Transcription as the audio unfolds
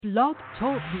Blog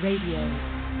Talk Radio.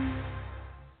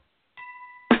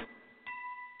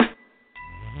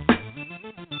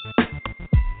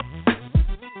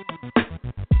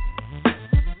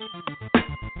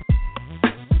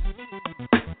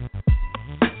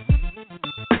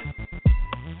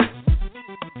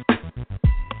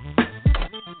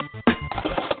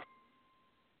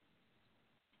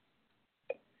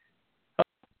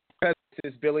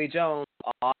 This is Billy Jones,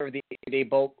 author of the Everyday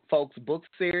Folks book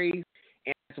series,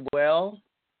 and as well,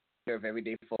 of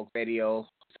Everyday Folks Radio,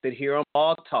 sit here on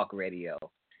Blog Talk Radio.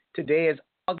 Today is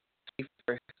August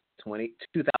 21st,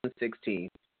 2016,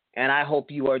 and I hope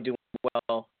you are doing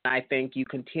well. I thank you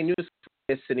continuously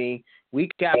for listening week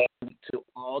after week to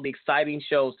all the exciting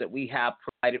shows that we have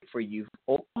provided for you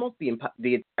almost the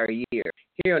entire year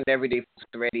here on Everyday Folks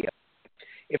Radio.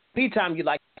 If anytime you'd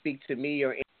like to speak to me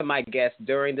or any of my guests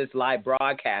during this live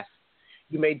broadcast,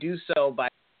 you may do so by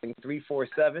calling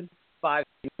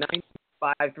 347-539-5372.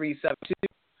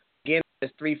 Again,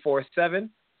 it's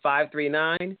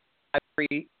 347-539-5372.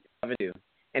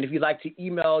 And if you'd like to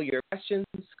email your questions,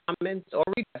 comments, or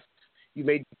requests, you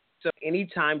may do so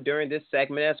anytime during this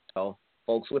segment as well.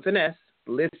 Folks with an S,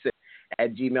 listen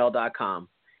at gmail.com.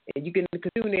 And you can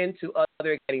tune in to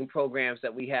other exciting programs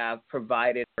that we have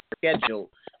provided or scheduled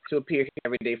to appear here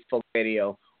Everyday Folk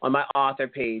Radio on my author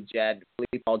page at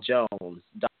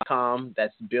BillyPaulJones.com.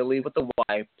 That's Billy with a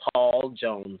Y,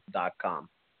 PaulJones.com.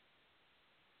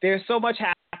 There's so much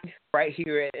happening right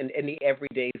here in the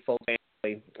Everyday Folk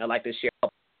family. I'd like to share how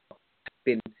I've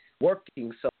been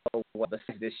working so well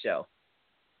this show.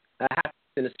 I have to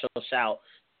send a special shout to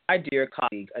my dear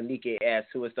colleague, Anika S.,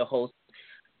 who is the host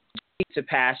to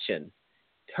Passion.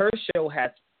 Her show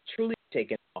has truly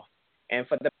taken off, and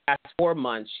for the past 4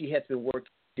 months, she has been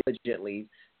working diligently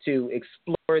to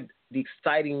explore the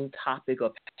exciting topic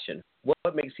of passion.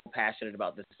 What makes people passionate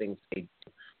about the things they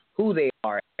do, who they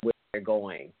are, and where they're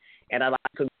going. And I'd like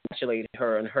to congratulate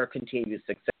her on her continued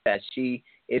success. She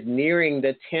is nearing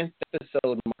the 10th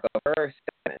episode mark of her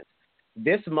segment.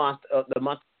 This month, the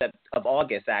month of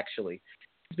August, actually,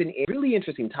 it's been a really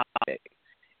interesting topic.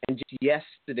 And just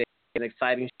yesterday, an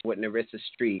exciting show with Narissa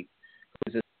Street,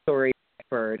 who is a story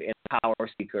expert and power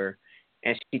speaker,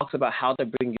 and she talks about how to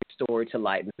bring your story to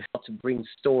light and how to bring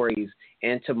stories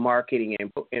into marketing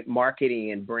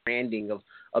and branding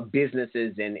of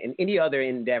businesses and any other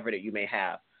endeavor that you may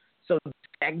have. So the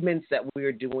segments that we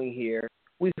are doing here,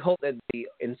 we hope that they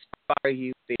inspire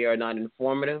you. They are not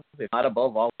informative. They're not,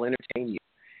 above all, will entertain you.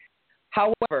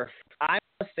 However, I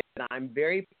must say that I'm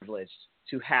very privileged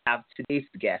to have today's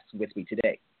guest with me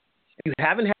today. If you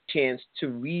haven't had a chance to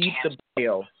read the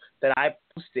bio that I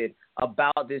posted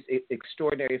about this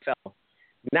extraordinary fellow,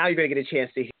 now you're going to get a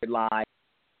chance to hear it live.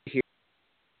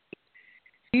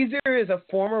 Cesar is a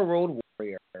former road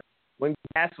warrior when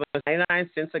gas was 99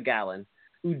 cents a gallon,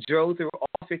 who drove through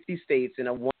all 50 states in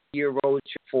a one-year road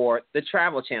trip for the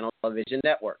Travel Channel television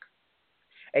network.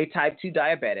 A type 2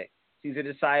 diabetic, Cesar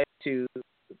decided to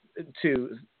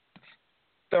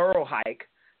thorough hike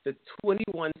the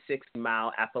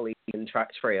 2160-mile Appalachian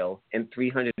Trail in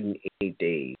 308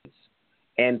 days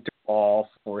and through all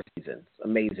 4 seasons.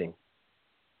 Amazing.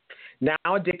 Now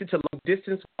addicted to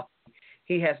long-distance walking,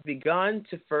 he has begun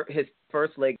his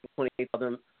first leg of the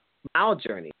 28,000-mile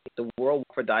journey, the World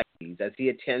Walk for Diabetes, as he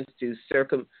attempts to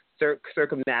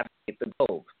circumnavigate the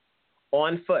globe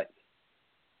on foot.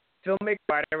 Filmmaker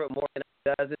writer with more than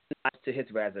a dozen titles to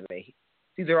his resume.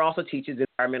 Cesar also teaches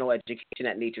environmental education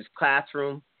at Nature's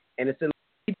Classroom and is the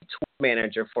lead tour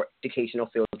manager for educational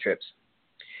field trips.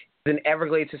 He's an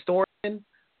Everglades historian,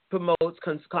 promotes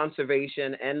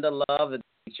conservation and the love of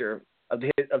nature of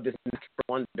this natural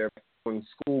wonder by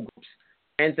school groups,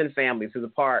 friends, and families to the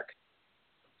park.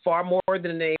 Far more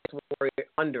than a nameless warrior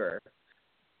wanderer,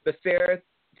 Becerra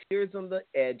tears on the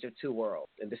edge of two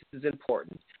worlds, and this is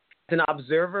important. As an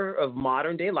observer of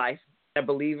modern-day life, a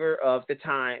believer of the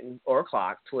time or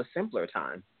clock to a simpler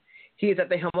time, he is at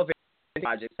the helm of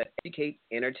projects that educate,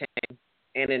 entertain,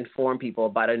 and inform people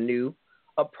about a new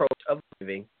approach of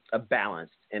living a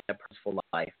balanced and a purposeful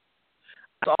life.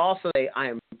 I also say I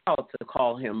am proud to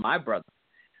call him my brother.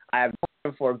 I have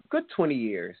known him for a good 20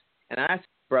 years, and I say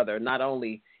brother not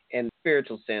only in the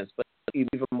spiritual sense, but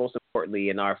even most importantly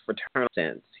in our fraternal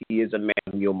sense. He is a man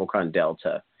of Yomocron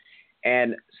Delta.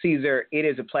 And Cesar, it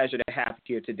is a pleasure to have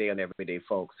you here today on Everyday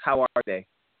Folks. How are they?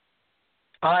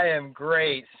 I am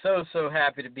great. So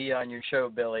happy to be on your show,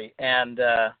 Billy. And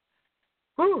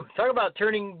talk about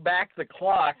turning back the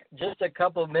clock. Just a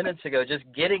couple of minutes ago, just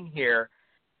getting here,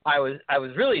 I was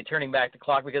really turning back the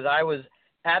clock because I was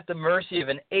at the mercy of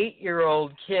an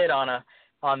 8-year-old kid on a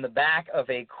on the back of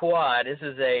a quad. This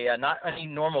is a not any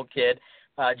normal kid.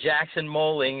 Jackson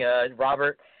Moling,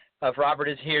 Robert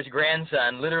Is Here's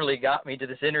grandson, literally got me to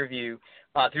this interview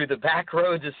through the back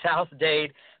roads of South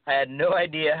Dade. I had no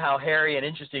idea how hairy and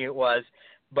interesting it was.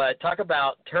 But talk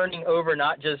about turning over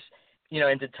not just,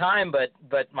 into time,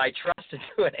 but my trust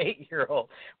into an 8-year-old,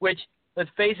 which, let's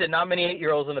face it, not many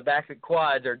 8-year-olds on the back of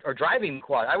quads are driving the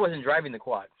quad. I wasn't driving the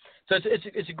quad. So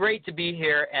it's great to be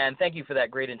here, and thank you for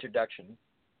that great introduction.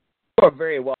 You're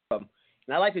very welcome.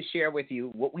 And I'd like to share with you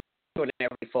what we do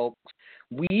every folks.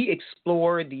 We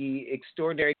explore the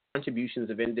extraordinary contributions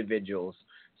of individuals.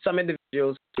 Some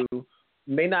individuals who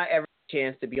may not ever get a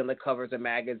chance to be on the covers of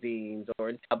magazines or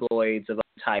in tabloids of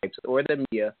other types or the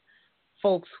media.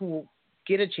 Folks who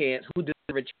get a chance, who deserve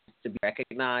a chance to be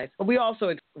recognized. But we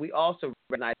also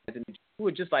recognize individuals who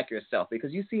are just like yourself,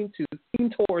 because you seem to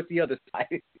lean towards the other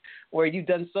side, where you've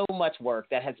done so much work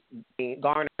that has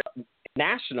garnered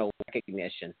national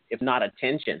recognition, if not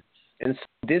attention. And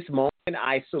so this moment,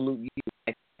 I salute you.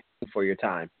 I thank you for your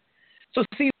time. So,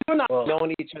 see, we're not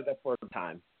known each other for a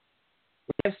time.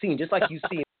 I've seen, just like you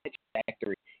see in the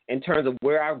trajectory, in terms of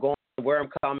where I'm going, where I'm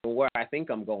coming, and where I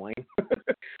think I'm going.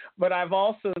 But I've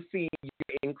also seen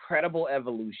your incredible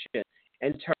evolution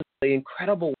in terms of the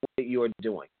incredible work that you're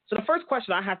doing. So the first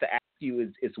question I have to ask you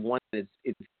is one that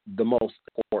is the most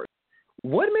important.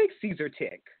 What makes Cesar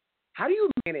tick? How do you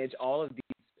manage all of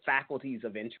these faculties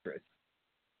of interest?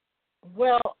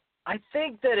 Well, I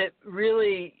think that it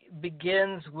really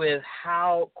begins with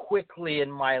how quickly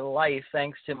in my life,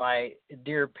 thanks to my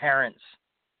dear parents,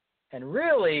 and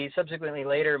really subsequently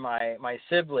later my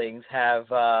siblings have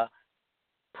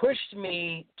pushed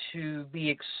me to be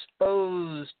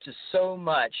exposed to so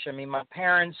much. I mean, my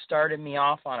parents started me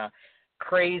off on a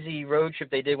crazy road trip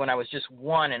they did when I was just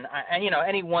one. And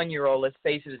any 1-year-old, let's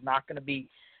face it, is not going to be,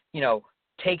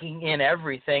 taking in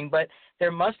everything. But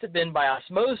there must have been, by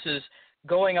osmosis,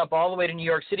 going up all the way to New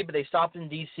York City. But they stopped in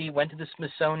D.C., went to the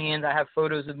Smithsonian. I have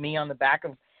photos of me on the back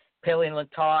of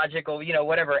paleontological,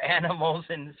 whatever, animals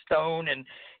in stone. And,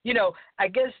 I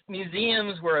guess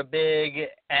museums were a big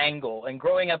angle. And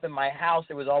growing up in my house,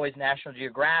 there was always National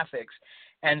Geographics.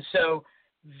 And so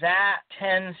that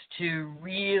tends to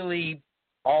really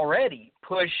already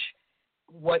push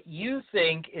what you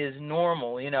think is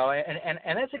normal, and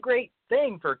that's a great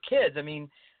thing for kids. I mean,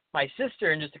 my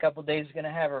sister in just a couple of days is going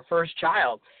to have her first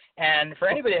child. And for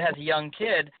anybody that has a young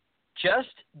kid, just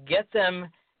get them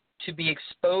to be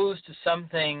exposed to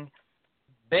something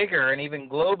bigger and even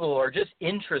global or just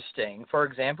interesting. For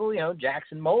example,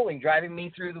 Jackson Moling driving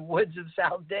me through the woods of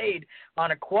South Dade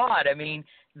on a quad. I mean,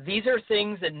 these are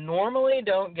things that normally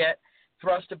don't get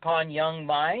thrust upon young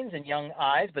minds and young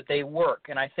eyes, but they work.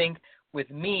 And I think with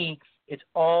me, it's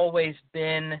always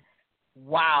been,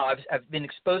 wow, I've been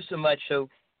exposed so much. So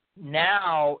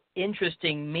now,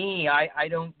 interesting me, I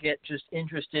don't get just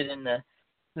interested in the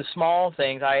small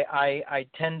things. I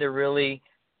tend to really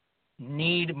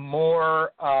need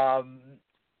more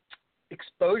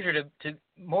exposure to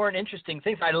more and interesting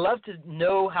things. I love to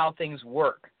know how things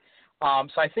work.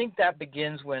 So I think that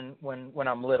begins when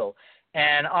I'm little.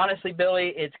 And honestly,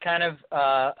 Billy, it's kind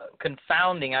of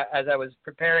confounding. As I was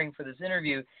preparing for this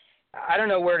interview, I don't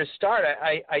know where to start.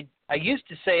 I used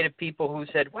to say to people who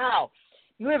said, wow,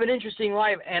 you have an interesting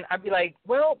life. And I'd be like,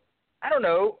 well, I don't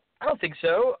know. I don't think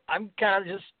so. I'm kind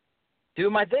of just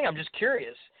doing my thing. I'm just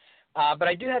curious. But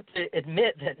I do have to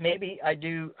admit that maybe I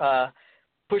do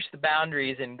push the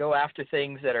boundaries and go after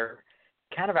things that are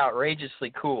kind of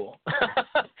outrageously cool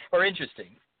or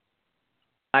interesting.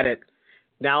 Got it.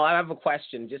 Now I have a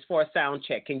question just for a sound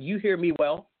check. Can you hear me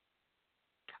well?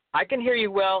 I can hear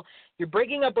you well. You're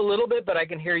breaking up a little bit, but I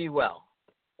can hear you well.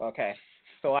 Okay.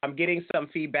 So I'm getting some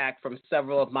feedback from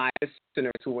several of my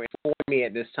listeners who were informing me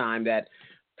at this time that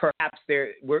perhaps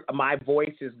my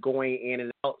voice is going in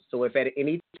and out. So if at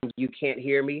any time you can't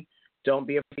hear me, don't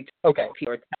be afraid to repeat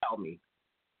or tell me.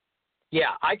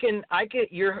 Yeah, I can.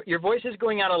 Your voice is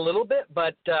going out a little bit,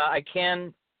 but I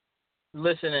can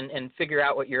listen and figure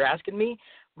out what you're asking me.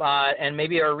 And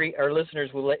maybe our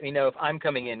listeners will let me know if I'm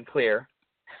coming in clear.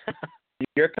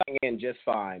 You're coming in just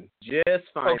fine. Just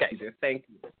fine, okay. Cesar. Thank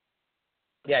you.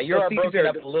 Yeah, you are broken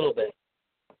up a little bit.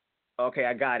 Okay,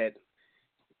 I got it.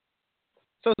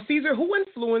 So, Cesar, who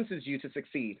influences you to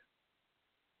succeed?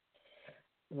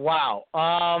 Wow.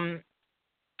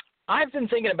 I've been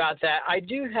thinking about that. I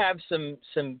do have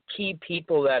some key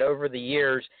people that over the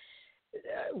years,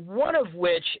 one of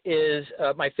which is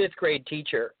my fifth grade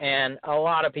teacher. And a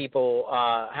lot of people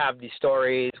have these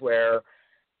stories where,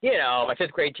 my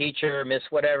fifth grade teacher, Miss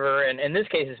whatever, and in this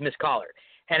case it's Miss Collard.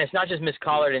 And it's not just Miss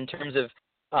Collard in terms of,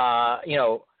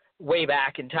 way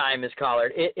back in time, Ms.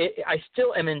 Collard. I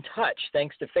still am in touch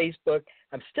thanks to Facebook.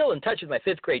 I'm still in touch with my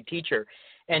 5th grade teacher,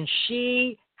 and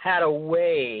she had a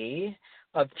way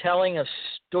of telling a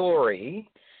story,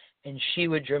 and she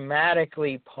would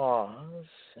dramatically pause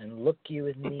and look you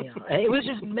in the eye. And it was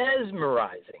just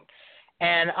mesmerizing.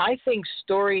 And I think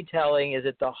storytelling is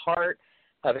at the heart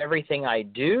of everything I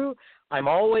do. I'm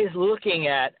always looking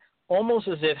at almost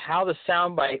as if how the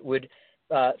soundbite would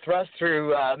thrust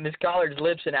through Ms. Collard's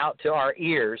lips and out to our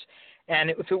ears. And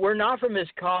if it were not for Ms.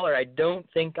 Collard, I don't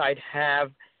think I'd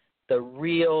have the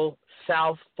real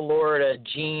South Florida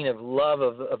gene of love,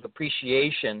 of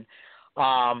appreciation,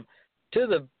 to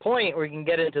the point we can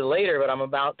get into later, but I'm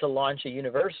about to launch a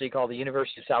university called the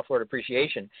University of South Florida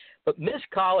Appreciation. But Ms.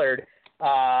 Collard,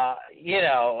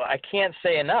 I can't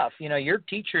say enough. Your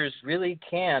teachers really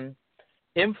can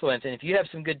influence, and if you have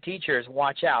some good teachers,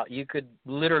 watch out. You could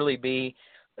literally be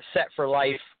set for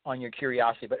life on your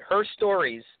curiosity. But her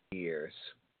stories. Years.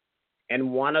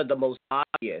 And one of the most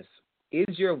obvious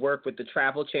is your work with the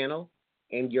Travel Channel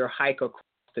and your hike across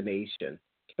the nation.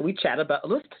 Can we chat about,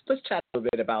 let's chat a little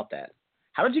bit about that.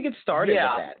 How did you get started with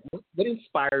that? What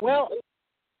inspired you?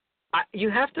 You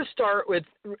have to start with,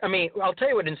 I'll tell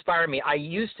you what inspired me. I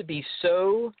used to be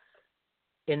so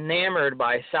enamored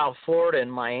by South Florida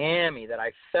and Miami that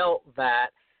I felt that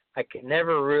I could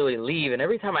never really leave. And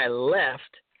every time I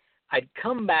left, I'd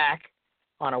come back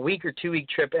on a week or 2 week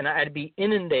trip, and I'd be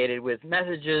inundated with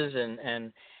messages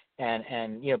and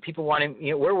people wanting,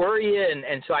 where were you?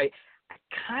 And so I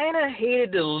kind of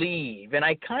hated to leave, and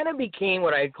I kind of became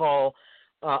what I'd call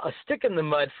a stick in the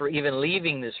mud for even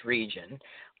leaving this region.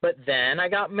 But then I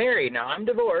got married. Now, I'm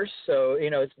divorced, so,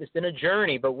 it's been a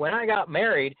journey. But when I got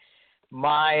married,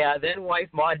 my then wife,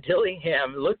 Maud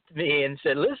Dillingham, looked at me and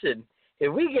said, listen,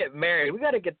 if we get married, we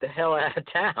got to get the hell out of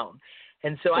town.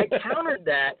 And so I countered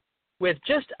that with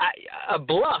just a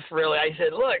bluff, really. I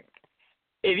said, look,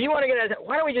 if you want to get out of town,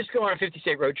 why don't we just go on a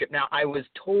 50-state road trip? Now, I was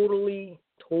totally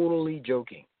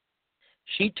joking.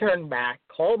 She turned back,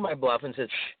 called my bluff, and said,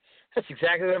 that's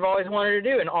exactly what I've always wanted to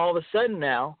do. And all of a sudden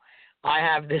now, I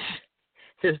have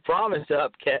this promise to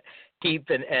keep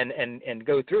and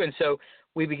go through. And so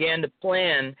we began to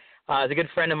plan. As a good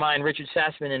friend of mine, Richard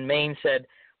Sassman in Maine, said,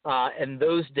 in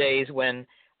those days when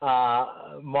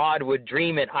Maud would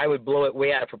dream it, I would blow it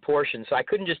way out of proportion. So I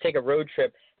couldn't just take a road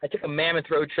trip. I took a mammoth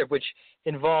road trip, which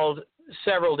involved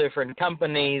several different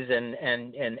companies and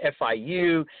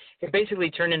FIU. It basically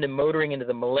turned into motoring into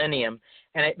the millennium,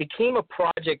 and it became a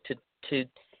project to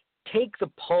take the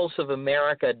pulse of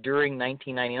America during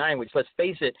 1999, which, let's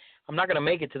face it, I'm not going to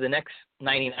make it to the next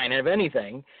 99 of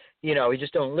anything. We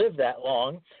just don't live that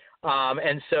long.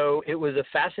 And so it was a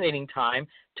fascinating time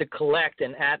to collect,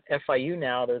 and at FIU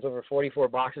now there's over 44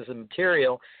 boxes of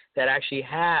material that actually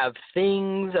have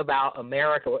things about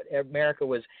America, what America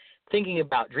was thinking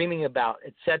about, dreaming about,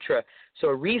 etc. So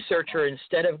a researcher,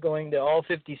 instead of going to all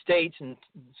 50 states, and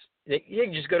you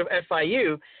can just go to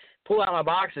FIU, pull out my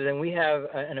boxes, and we have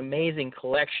an amazing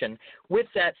collection. With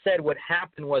that said, what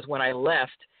happened was when I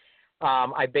left,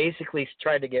 I basically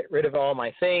tried to get rid of all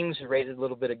my things, raise a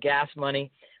little bit of gas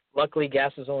money. Luckily,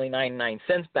 gas was only 99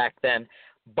 cents back then.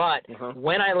 But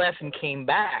when I left and came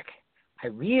back, I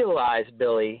realized,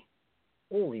 Billy,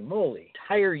 holy moly,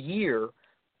 entire year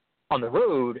on the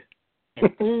road and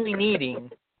only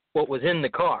needing what was in the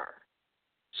car.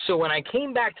 So when I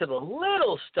came back to the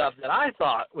little stuff that I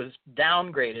thought was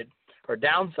downgraded or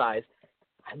downsized,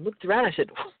 I looked around and I said,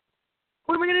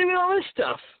 what am I going to do with all this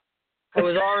stuff? I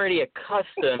was already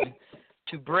accustomed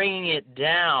to bringing it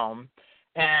down.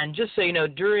 And just so you know,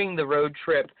 during the road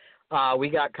trip, we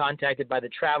got contacted by the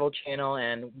Travel Channel,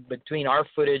 and between our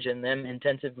footage and them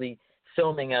intensively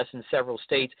filming us in several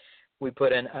states, we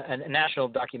put a national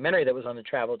documentary that was on the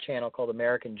Travel Channel called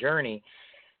American Journey.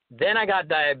 Then I got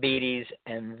diabetes,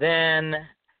 and then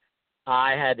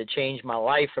I had to change my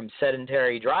life from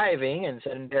sedentary driving and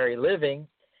sedentary living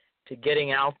to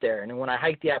getting out there. And when I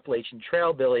hiked the Appalachian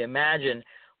Trail, Billy, imagine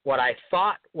what I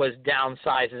thought was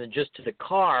downsizing just to the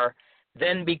car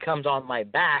then becomes on my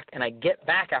back, and I get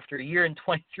back after a year and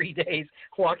 23 days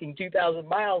walking 2,000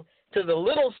 miles to the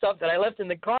little stuff that I left in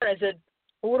the car. And I said,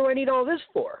 well, what do I need all this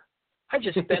for? I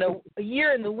just spent a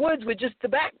year in the woods with just the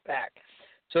backpack.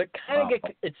 So it kind of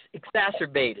gets it's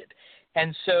exacerbated.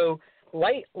 And so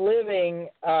light living,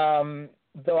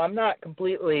 though I'm not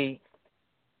completely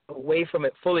away from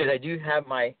it fully, I do have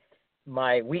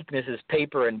my weakness is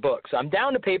paper and books. I'm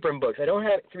down to paper and books. I don't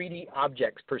have 3D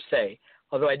objects per se,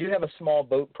 although I do have a small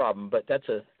boat problem, but that's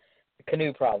a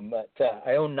canoe problem. But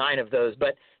I own 9 of those.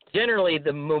 But generally,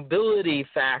 the mobility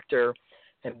factor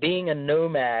and being a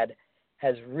nomad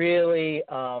has really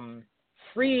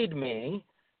freed me.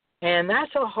 And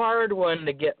that's a hard one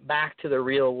to get back to the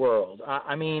real world.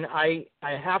 I mean, I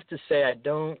have to say I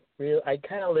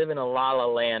kind of live in a la-la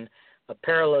land, a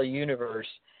parallel universe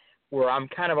where I'm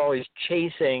kind of always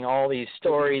chasing all these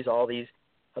stories, all these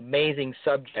amazing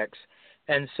subjects.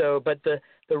 And so, but the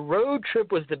road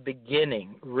trip was the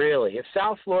beginning, really. If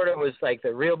South Florida was like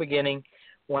the real beginning,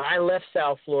 when I left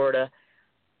South Florida,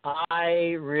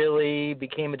 I really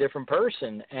became a different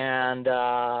person. And,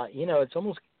 it's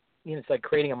almost, it's like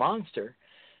creating a monster.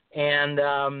 And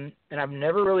I've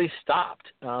never really stopped.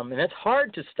 And it's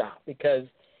hard to stop because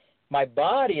my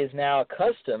body is now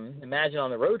accustomed, imagine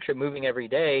on the road trip moving every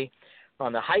day,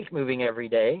 on the hike moving every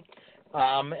day.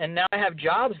 And now I have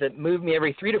jobs that move me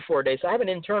every 3 to 4 days. So I have an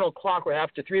internal clock where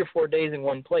after 3 or 4 days in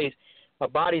one place, my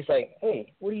body's like,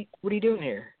 hey, what are you doing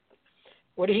here?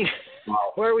 Why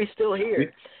are we still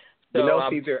here? So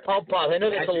Cesar, I'll pause. I know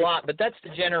that's a lot, but that's the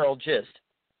general gist.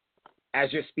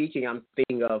 As you're speaking, I'm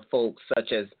thinking of folks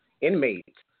such as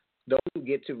inmates, those who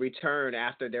get to return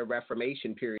after their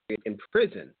reformation period in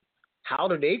prison. How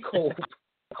do they cope?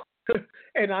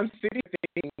 And I'm sitting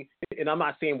thinking, and I'm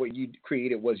not saying what you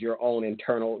created was your own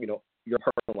internal, your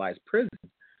personalized prison,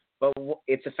 but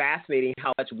it's fascinating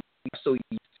how much we are so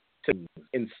used to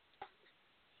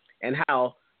and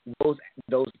how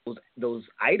those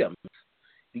items,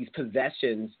 these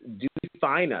possessions, do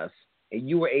define us, and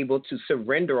you were able to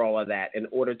surrender all of that in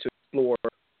order to explore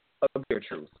your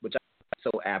truth, which I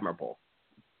find so admirable.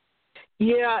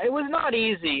 Yeah, it was not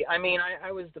easy. I mean,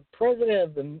 I was the president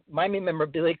of the Miami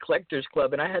Memorabilia Collectors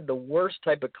Club, and I had the worst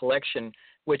type of collection,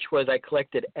 which was I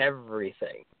collected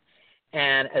everything.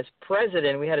 And as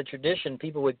president, we had a tradition.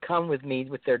 People would come with me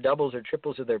with their doubles or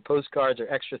triples or their postcards or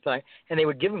extra things, and they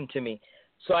would give them to me.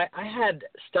 So I had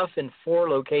stuff in 4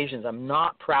 locations. I'm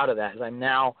not proud of that, as I'm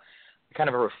now kind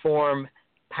of a reform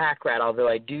pack rat, although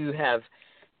I do have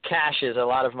caches. A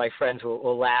lot of my friends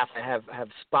will laugh. I have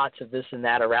spots of this and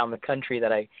that around the country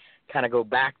that I kind of go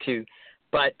back to.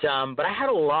 But I had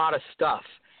a lot of stuff,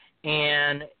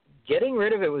 and getting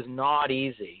rid of it was not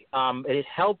easy. It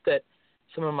helped that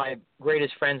some of my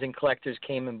greatest friends and collectors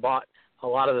came and bought a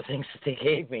lot of the things that they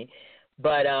gave me.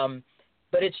 But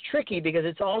it's tricky because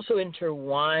it's also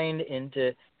intertwined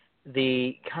into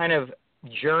the kind of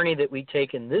journey that we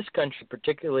take in this country,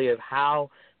 particularly of how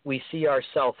we see our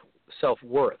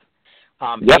self-worth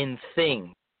in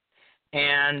things.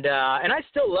 And I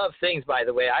still love things, by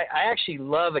the way. I actually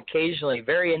love occasionally,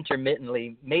 very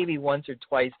intermittently, maybe once or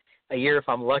twice a year if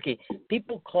I'm lucky.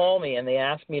 People call me and they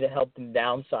ask me to help them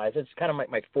downsize. It's kind of like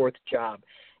my 4th job,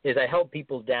 is I help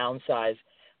people downsize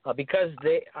because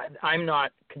I'm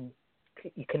not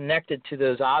connected to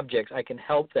those objects. I can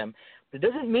help them. But it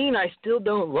doesn't mean I still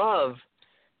don't love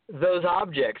those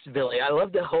objects, Billy. I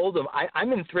love to hold them.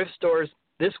 I'm in thrift stores.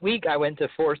 This week I went to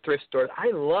 4 thrift stores.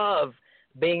 I love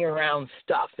being around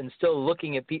stuff and still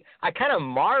looking at people. I kind of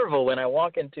marvel when I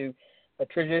walk into a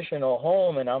traditional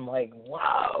home and I'm like,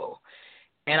 wow.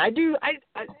 And I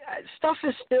stuff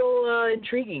is still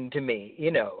intriguing to me,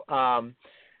 and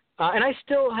I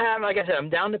still have, like I said, I'm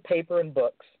down to paper and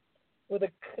books with a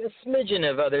smidgen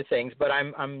of other things, but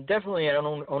I'm definitely, I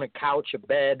don't own a couch, a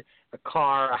bed, a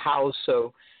car, a house,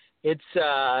 so it's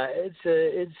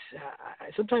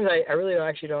sometimes I really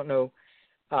actually don't know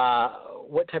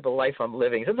what type of life I'm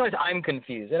living. Sometimes I'm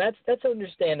confused, and that's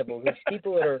understandable because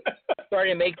people that are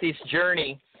starting to make this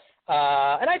journey,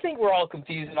 and I think we're all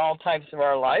confused in all types of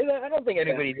our lives. I don't think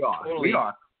anybody totally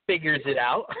figures it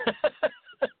out.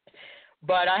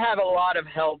 But I have a lot of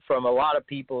help from a lot of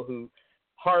people who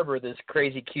harbor this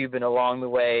crazy Cuban along the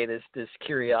way, this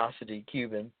curiosity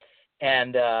Cuban,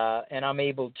 and I'm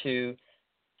able to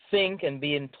think and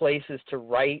be in places to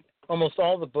write. Almost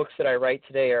all the books that I write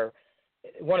today are,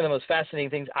 one of the most fascinating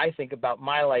things I think about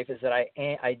my life is that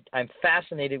I'm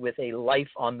fascinated with a life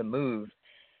on the move,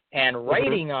 and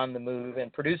writing on the move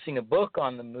and producing a book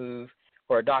on the move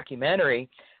or a documentary.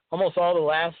 Almost all the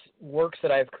last works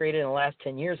that I've created in the last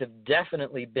 10 years have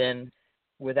definitely been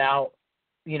without,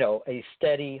 a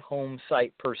steady home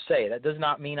site per se. That does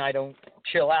not mean I don't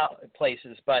chill out at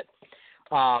places, but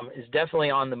is definitely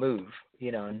on the move,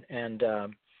 and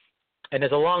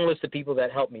there's a long list of people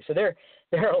that help me. So there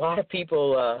are a lot of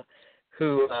people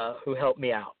who help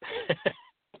me out.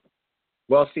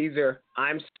 Well, Cesar,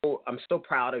 I'm so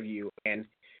proud of you, and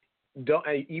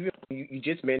even you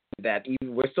just mentioned that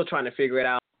even we're still trying to figure it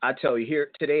out. I tell you, here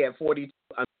today at 42,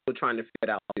 I'm still trying to figure it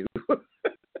out too.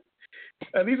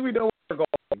 At least we know where we're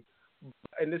going.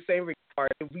 In the same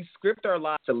regard, we script our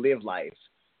lives to live life.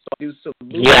 So I do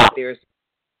salute that there's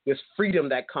this freedom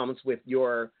that comes with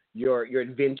your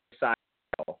adventure side.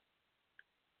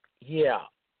 Yeah,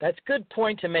 that's a good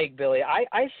point to make, Billy.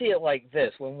 I see it like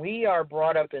this. When we are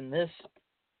brought up in this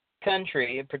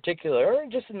country in particular, or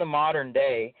just in the modern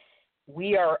day,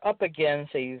 we are up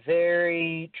against a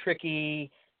very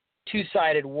tricky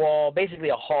two-sided wall, basically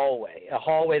a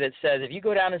hallway that says if you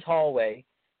go down this hallway,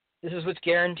 this is what's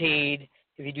guaranteed.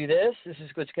 If you do this, this is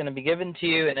what's going to be given to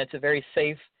you, and it's a very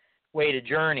safe way to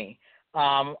journey.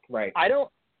 Right. I'm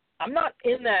not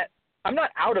in that. I'm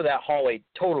not out of that hallway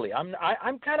totally. I'm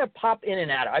kind of pop in and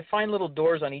out. I find little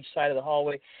doors on each side of the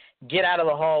hallway, get out of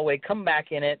the hallway, come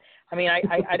back in it. I mean,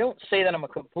 I don't say that I'm a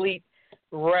complete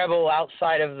rebel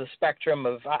outside of the spectrum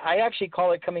of. I actually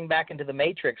call it coming back into the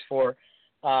matrix for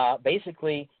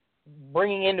basically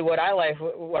bringing into what I like,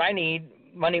 what I need,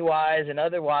 money-wise and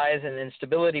otherwise, and then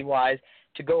stability-wise,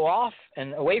 to go off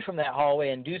and away from that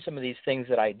hallway and do some of these things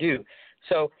that I do.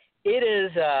 So it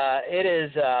is.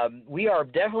 We are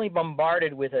definitely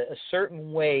bombarded with a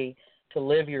certain way to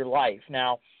live your life.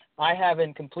 Now, I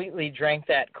haven't completely drank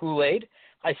that Kool-Aid.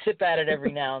 I sip at it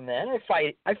every now and then. I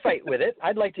fight with it.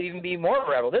 I'd like to even be more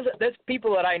rebel. There's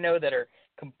people that I know that are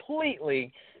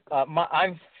completely.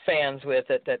 I'm fans with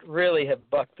it that really have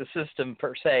bucked the system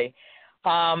per se.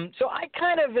 So I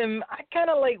kind of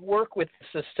like work with the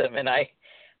system, and I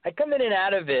come in and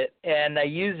out of it, and I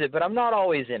use it, but I'm not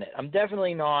always in it. I'm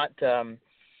definitely not,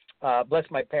 bless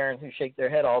my parents who shake their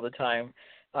head all the time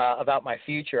about my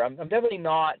future. I'm definitely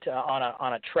not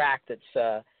on a track that's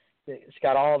it's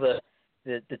got all the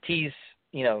T's,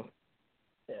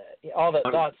 all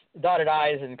the dotted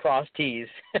I's and crossed T's.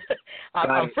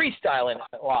 I'm freestyling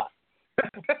a lot.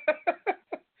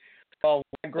 Well, when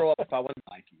I grow up, I wasn't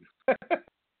like you.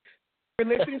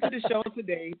 We're listening to the show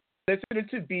today, listening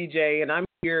to BJ, and I'm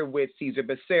here with Cesar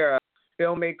Becerra,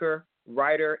 filmmaker,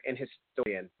 writer, and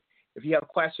historian. If you have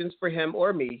questions for him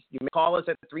or me, you may call us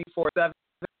at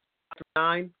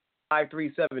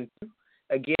 347-539-5372.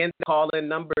 Again, the call-in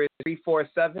number is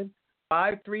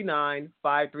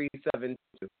 347-539-5372.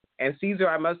 And Cesar,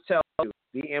 I must tell you,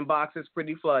 the inbox is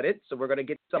pretty flooded, so we're going to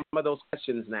get some of those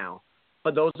questions now.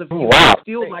 For those of you who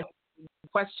still like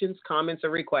questions, comments, or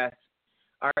requests,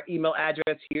 our email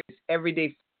address here is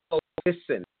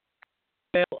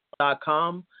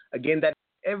everydayfolkslisten@gmail.com. Again, that's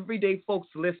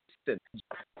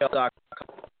everydayfolkslisten@gmail.com.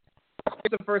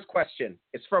 Here's the first question.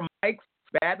 It's from Mike,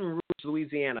 Baton Rouge,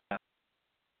 Louisiana.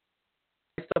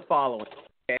 It's the following.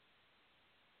 Okay?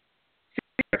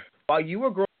 While you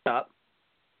were growing up,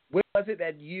 when was it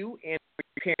that you and your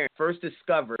parents first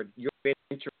discovered your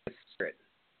adventurous spirit?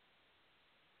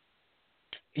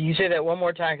 Can you say that one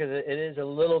more time, because it is a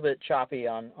little bit choppy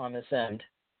on this end.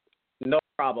 No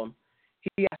problem.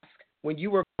 He asked, when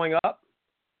you were growing up,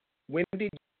 when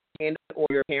did you and or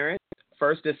your parents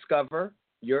first discover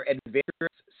your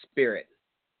adventurous spirit?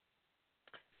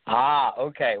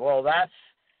 Okay. Well, that's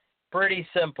pretty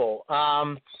simple.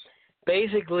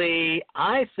 Basically,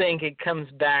 I think it comes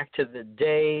back to the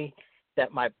day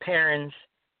that my parents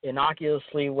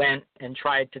innocuously went and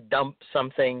tried to dump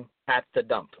something at the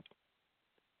dump.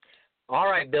 All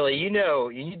right, Billy, you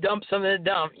dump something at the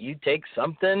dump, you take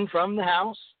something from the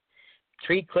house,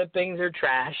 tree clippings or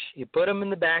trash, you put them in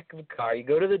the back of the car, you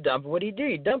go to the dump, what do?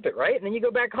 You dump it, right? And then you go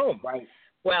back home. Right.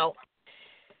 Well,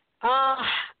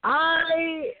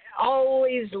 I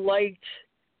always liked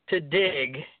to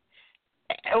dig.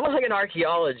 I was like an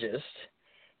archaeologist,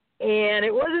 and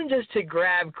it wasn't just to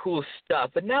grab cool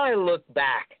stuff, but now I look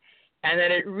back, and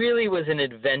that it really was an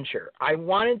adventure. I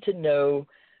wanted to know,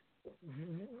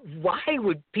 why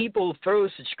would people throw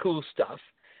such cool stuff?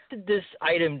 What did this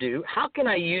item do? How can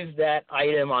I use that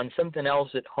item on something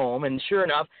else at home? And sure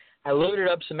enough, I loaded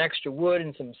up some extra wood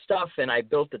and some stuff, and I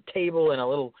built a table in a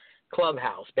little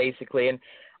clubhouse, basically. And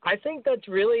I think that's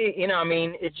really,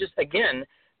 it's just, again,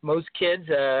 most kids,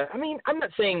 I'm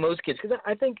not saying most kids, because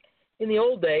I think in the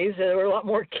old days, there were a lot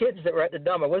more kids that were at the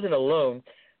dump. I wasn't alone.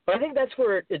 But I think that's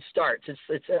where it starts.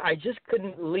 I just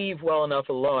couldn't leave well enough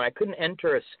alone. I couldn't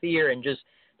enter a sphere and just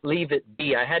leave it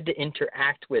be. I had to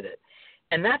interact with it.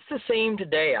 And that's the same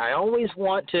today. I always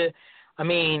want to,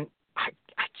 I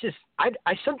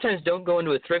sometimes don't go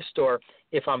into a thrift store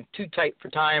if I'm too tight for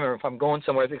time or if I'm going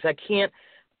somewhere, because I can't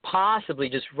possibly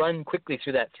just run quickly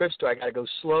through that thrift store. I got to go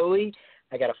slowly.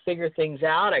 I got to figure things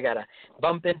out. I got to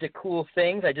bump into cool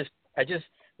things. I just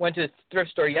went to a thrift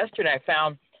store yesterday. I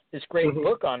found this great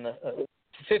book on the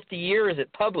 50 years at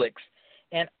Publix,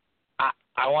 and I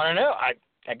want to know.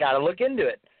 I got to look into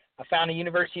it. I found a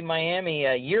University of Miami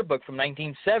yearbook from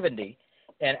 1970,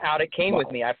 and out it came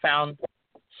with me. I found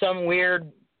some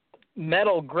weird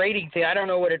metal grating thing. I don't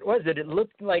know what it was. It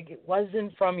looked like it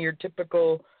wasn't from your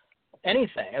typical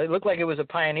anything. It looked like it was a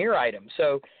pioneer item.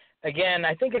 So again,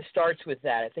 I think it starts with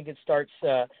that. I think it starts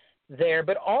there.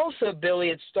 But also, Billy,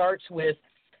 it starts with,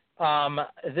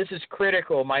 this is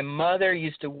critical. My mother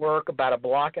used to work about a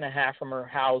block and a half from her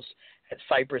house at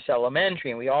Cypress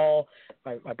Elementary, and we all,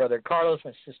 my brother Carlos,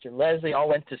 my sister Leslie, all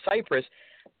went to Cypress.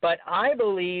 But I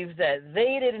believe that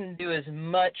they didn't do as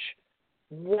much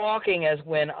walking as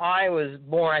when I was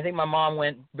born. I think my mom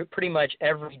went pretty much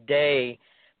every day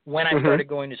when I started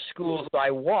going to school, so I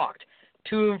walked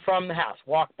to and from the house,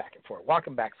 walk back and forth,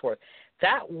 walking back and forth.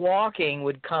 That walking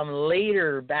would come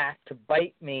later back to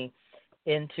bite me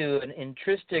into an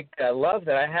intrinsic love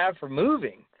that I have for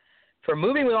moving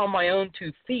with on my own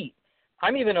 2 feet.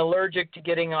 I'm even allergic to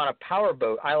getting on a power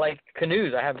boat. I like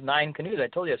canoes. I have 9 canoes. I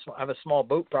told you I have a small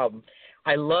boat problem.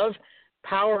 I love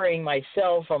powering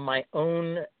myself on my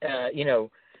own,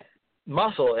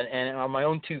 muscle and on my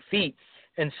own 2 feet.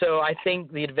 And so I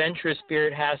think the adventurous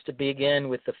spirit has to begin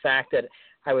with the fact that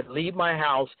I would leave my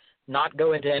house, not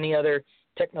go into any other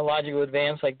technological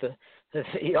advance like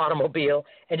the automobile,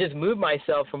 and just move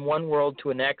myself from one world to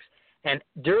the next. And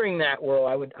during that world,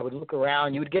 I would look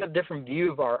around. You would get a different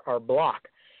view of our block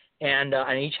and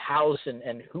on each house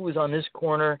and who was on this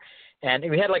corner. And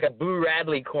we had like a Boo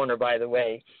Radley corner, by the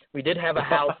way. We did have a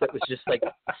house that was just like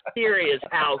a serious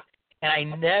house. And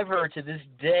I never to this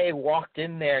day walked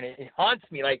in there, and it haunts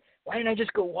me. Like, why didn't I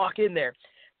just go walk in there?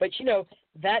 But,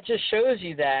 that just shows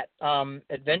you that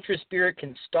adventurous spirit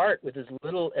can start with as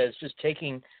little as just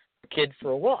taking a kid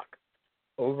for a walk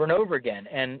over and over again.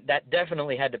 And that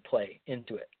definitely had to play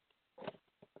into it.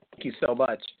 Thank you so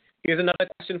much. Here's another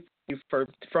question for you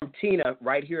from Tina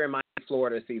right here in Miami,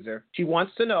 Florida, Cesar. She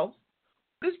wants to know,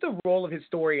 what is the role of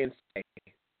historians today?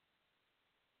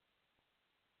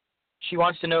 She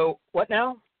wants to know what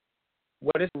now?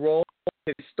 What is the role of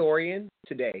a historian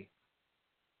today?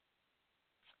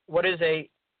 What is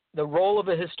the role of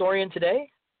a historian today?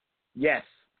 Yes.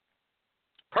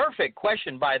 Perfect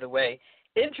question, by the way.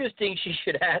 Interesting she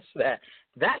should ask that.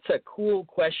 That's a cool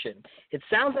question. It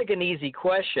sounds like an easy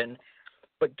question,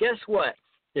 but guess what?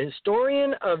 The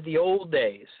historian of the old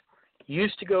days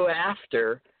used to go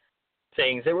after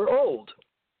things that were old.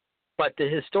 But the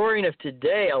historian of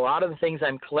today, a lot of the things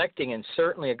I'm collecting, and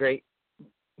certainly a great,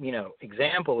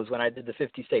 example is when I did the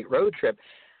 50-state road trip,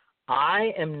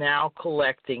 I am now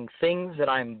collecting things that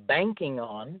I'm banking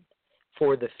on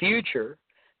for the future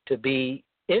to be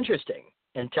interesting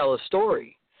and tell a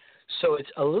story. So it's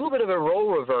a little bit of a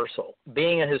role reversal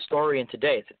being a historian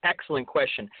today. It's an excellent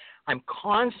question. I'm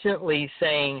constantly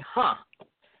saying,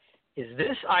 is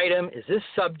this item, is this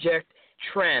subject,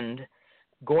 trend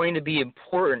going to be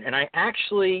important? And I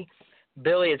actually,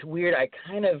 Billy, it's weird, I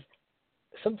kind of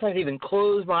sometimes even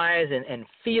close my eyes and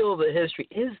feel the history.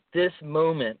 Is this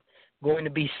moment going to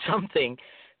be something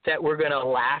that we're going to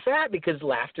laugh at because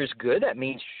laughter's good? That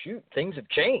means, shoot, things have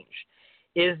changed.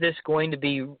 Is this going to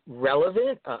be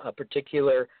relevant, a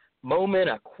particular moment,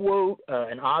 a quote,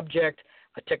 an object,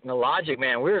 a technologic?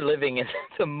 Man, we're living in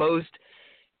the most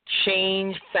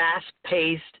change,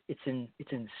 fast-paced. It's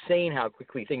insane how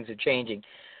quickly things are changing.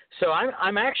 So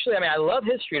I'm actually, I love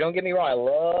history. Don't get me wrong. I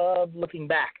love looking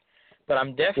back. But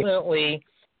I'm definitely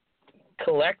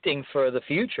collecting for the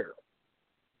future.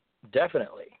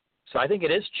 Definitely. So I think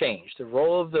it is changed. The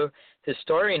role of the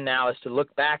historian now is to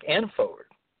look back and forward.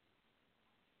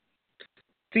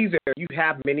 Cesar, you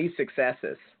have many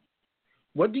successes.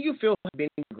 What do you feel has been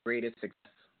your greatest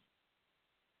success?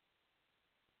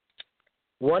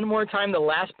 One more time, the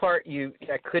last part,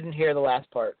 I couldn't hear the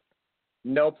last part.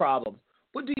 No problem.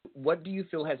 What do you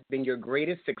feel has been your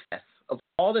greatest success of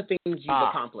all the things you've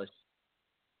accomplished?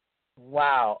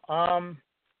 Wow.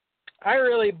 I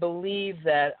really believe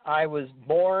that I was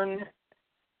born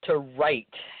to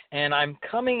write, and I'm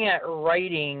coming at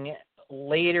writing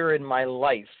later in my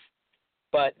life.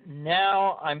 But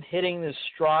now I'm hitting this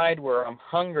stride where I'm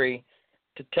hungry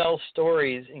to tell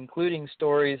stories, including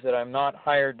stories that I'm not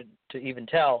hired to even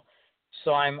tell.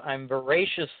 So I'm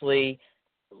voraciously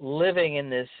living in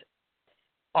this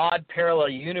odd parallel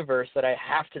universe that I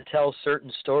have to tell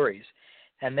certain stories.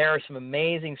 And there are some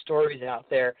amazing stories out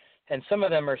there, and some of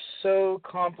them are so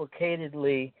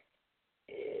complicatedly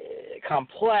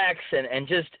complex and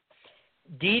just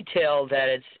detailed that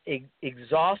it's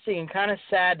exhausting and kind of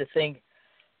sad to think,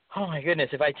 oh my goodness,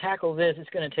 if I tackle this, it's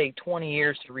going to take 20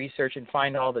 years to research and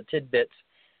find all the tidbits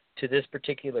to this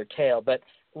particular tale. But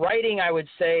writing, I would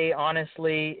say,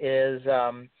 honestly, is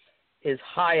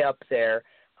high up there,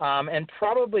 and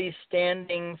probably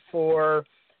standing for.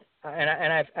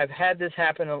 And I've had this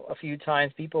happen a few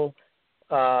times. People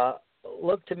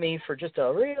look to me for just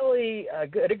a really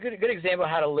good example of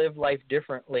how to live life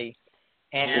differently.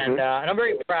 and I'm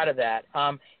very proud of that.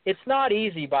 It's not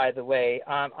easy, by the way.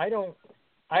 I don't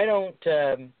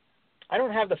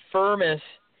have the firmest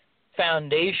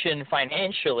foundation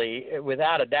financially,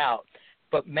 without a doubt.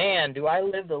 But man, do I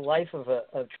live the life of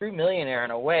a true millionaire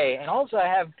in a way. And also, I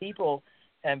have people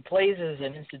and places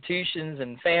and institutions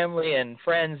and family and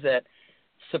friends that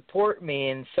support me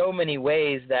in so many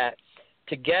ways that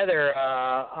together,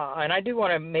 and I do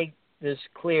want to make this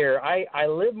clear, I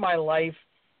live my life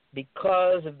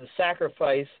because of the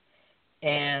sacrifice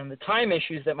and the time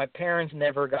issues that my parents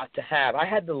never got to have. I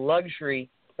had the luxury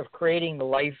of creating the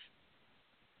life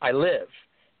I live.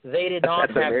 They did not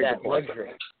have that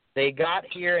luxury. They got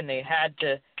here and they had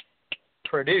to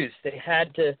produce. They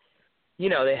had to,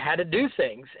 they had to do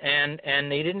things, and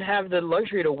they didn't have the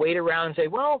luxury to wait around and say,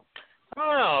 well, I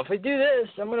don't know, if I do this,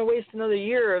 I'm going to waste another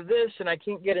year of this and I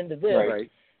can't get into this. Right.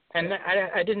 And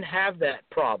I didn't have that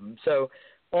problem. So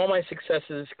all my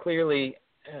successes clearly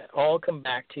all come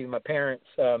back to my parents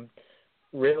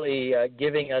really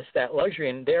giving us that luxury.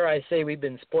 And dare I say we've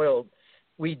been spoiled.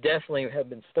 We definitely have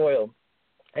been spoiled.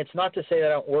 It's not to say that I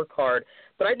don't work hard,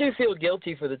 but I do feel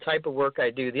guilty for the type of work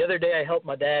I do. The other day I helped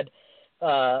my dad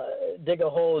dig a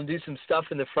hole and do some stuff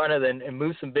in the front of it and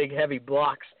move some big heavy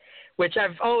blocks, which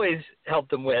I've always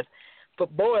helped him with.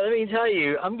 But boy, let me tell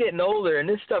you, I'm getting older and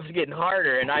this stuff's getting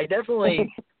harder, and I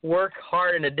definitely work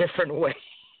hard in a different way.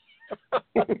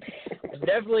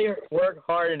 Definitely work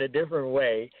hard in a different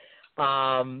way,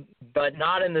 but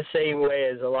not in the same way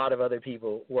as a lot of other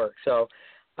people work. So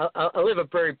I live a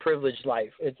very privileged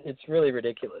life. It's really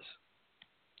ridiculous.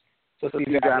 So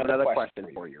Steve, I have another question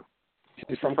for you.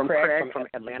 It's from Craig from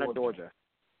Atlanta, Georgia.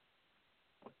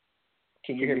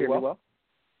 Can you hear me well?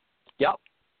 Yep.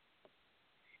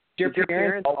 Do your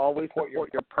parents always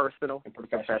support your personal and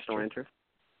professional interests?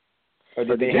 Or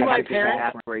do they have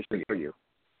aspirations for you?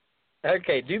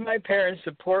 Okay, do my parents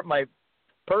support my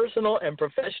personal and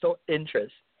professional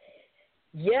interests?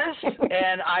 Yes,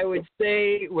 and I would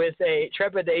say with a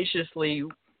trepidatiously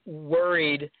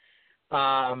worried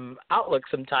outlook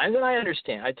sometimes, and I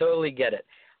understand. I totally get it.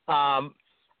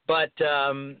 But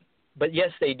yes,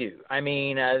 they do. I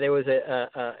mean, there was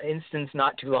a instance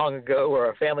not too long ago where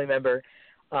a family member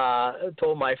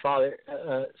told my father,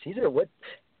 Cesar,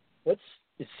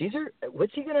 is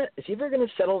he ever gonna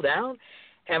settle down?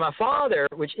 And my father,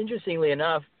 which interestingly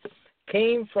enough,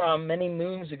 came from many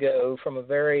moons ago from a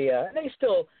very, and they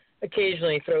still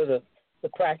occasionally throw the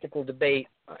practical debate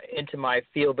into my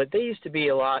field, but they used to be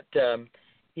a lot,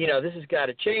 this has got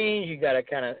to change, you got to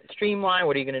kind of streamline,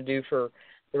 what are you going to do for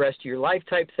the rest of your life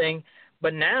type thing.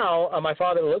 But now my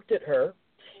father looked at her,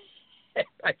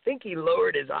 I think he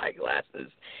lowered his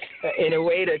eyeglasses in a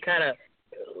way to kind of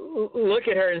look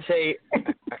at her and say,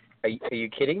 are you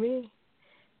kidding me?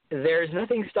 There's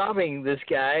nothing stopping this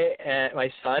guy, my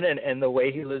son, and the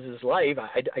way he lives his life.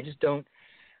 I just don't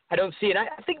see it.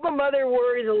 I think my mother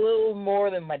worries a little more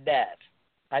than my dad.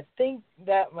 I think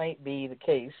that might be the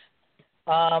case.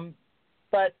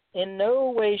 But in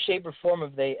no way, shape, or form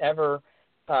have they ever,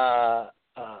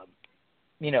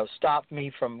 stopped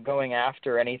me from going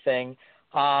after anything.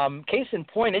 Case in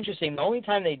point, interesting, the only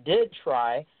time they did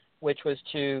try, which was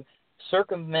to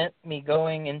circumvent me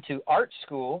going into art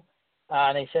school,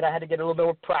 and they said I had to get a little bit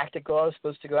more practical. I was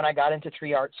supposed to go, and I got into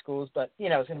 3 art schools, but, it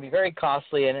was going to be very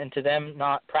costly and to them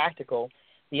not practical.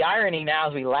 The irony now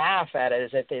as we laugh at it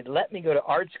is if they'd let me go to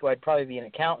art school, I'd probably be an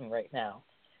accountant right now.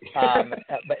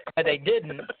 But they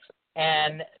didn't,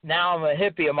 and now I'm a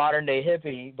hippie, a modern-day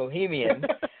hippie, bohemian.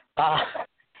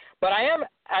 But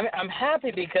I'm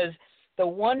happy because the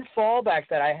one fallback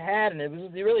that I had, and it was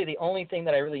really the only thing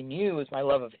that I really knew, was my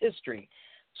love of history.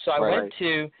 So I went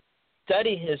to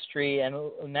study history, and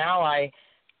now I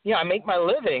make my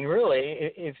living,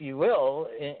 really, if you will,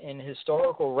 in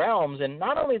historical realms. And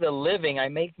not only the living, I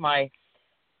make my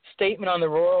statement on the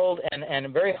world, and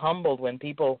I'm very humbled when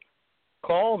people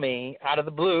call me out of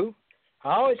the blue.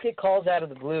 I always get calls out of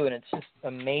the blue, and it's just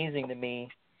amazing to me.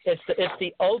 It's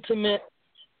the ultimate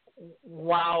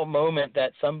wow moment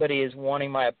that somebody is wanting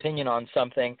my opinion on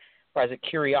something or has a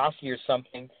curiosity or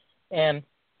something. And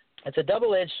it's a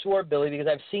double-edged sword, Billy, because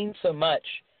I've seen so much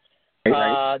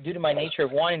due to my nature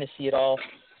of wanting to see it all,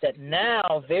 that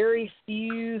now very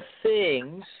few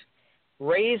things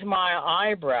raise my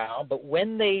eyebrow, but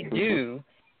when they do,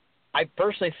 I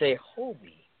personally say,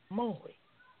 holy moly,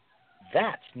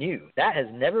 that's new. That has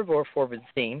never before been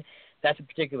seen. That's a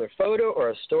particular photo or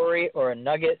a story or a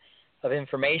nugget of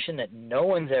information that no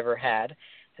one's ever had.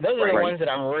 And those are the ones that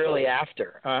I'm really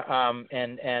after.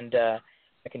 And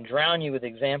I can drown you with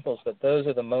examples, but those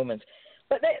are the moments.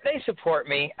 But they support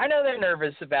me. I know they're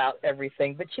nervous about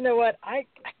everything, but you know what? I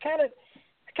kind of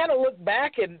kind of look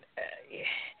back and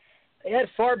it had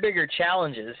far bigger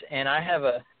challenges, and I have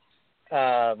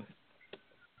I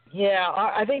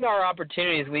think our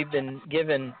opportunities we've been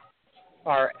given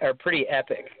are pretty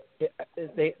epic.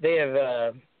 They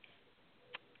have.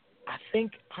 I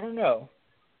don't know.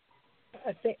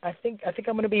 I think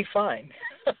I'm going to be fine.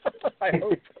 I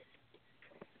hope.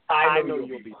 I know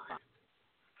you'll be fine.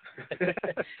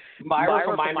 Myra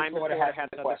from Florida has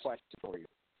another question for you.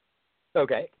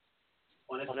 Okay.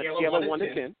 On a scale of 1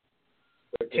 to 10,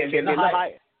 10 being the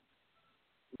highest,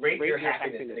 rate your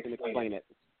happiness and explain it.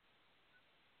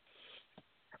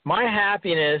 My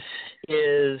happiness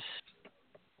is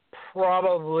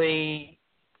probably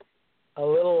a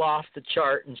little off the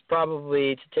chart, and it's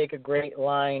probably, to take a great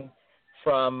line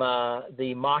from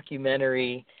the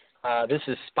mockumentary, this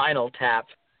is Spinal Tap,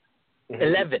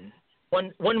 11.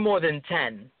 One more than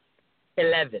 10.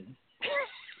 11.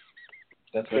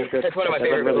 That's one of my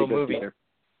favorite really little movies. Either.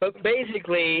 But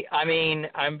basically, I mean,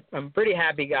 I'm a pretty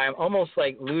happy guy. I'm almost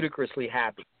like ludicrously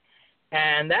happy.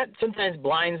 And that sometimes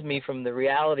blinds me from the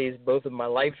realities both of my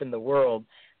life and the world.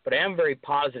 But I am very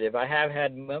positive. I have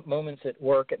had moments at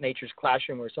work at Nature's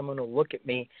Classroom where someone will look at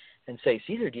me and say,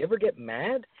 Cesar, do you ever get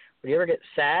mad? Or do you ever get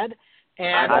sad?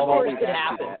 And of course it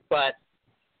happens. But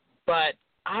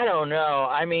I don't know.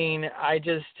 I mean, I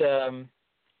just, I'm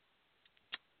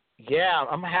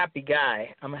a happy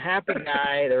guy.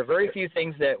 There are very few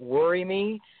things that worry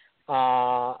me.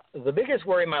 The biggest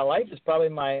worry in my life is probably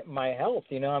my health.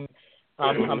 You know,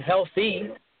 I'm healthy,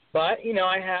 but you know,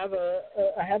 I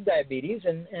have diabetes,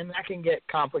 and that can get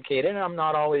complicated. And I'm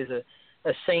not always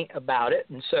a saint about it,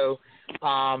 and so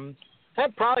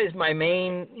that probably is my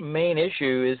main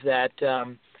issue, is that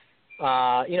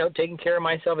you know, taking care of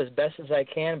myself as best as I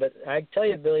can. But I tell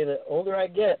you, Billy, the older I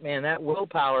get, man, that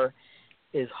willpower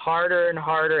is harder and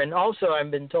harder. And also,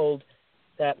 I've been told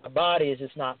that my body is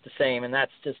just not the same, and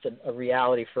that's just a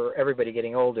reality for everybody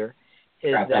getting older,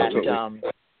 is that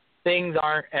things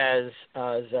aren't as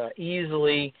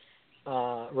easily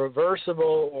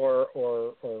reversible or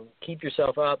keep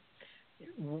yourself up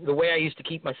the way I used to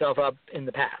keep myself up in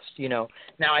the past, you know.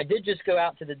 Now, I did just go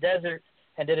out to the desert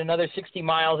and did another 60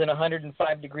 miles in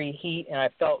 105-degree heat, and I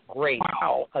felt great.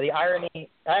 Wow. The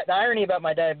irony about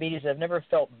my diabetes, I've never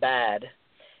felt bad.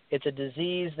 It's a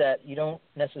disease that you don't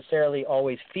necessarily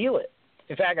always feel it.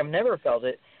 In fact, I've never felt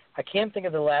it. I can't think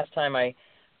of the last time I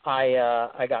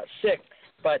got sick.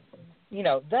 But, you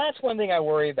know, that's one thing I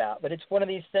worry about. But it's one of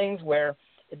these things where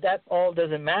that all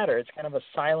doesn't matter. It's kind of a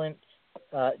silent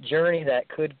journey that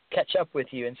could catch up with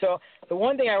you. And so the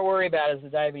one thing I worry about is the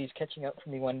diabetes catching up to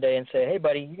me one day and say, hey,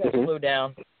 buddy, you got to slow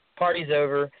down. Party's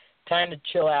over. Time to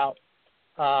chill out.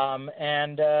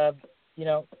 You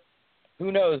know,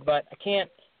 who knows? But I can't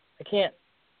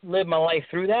live my life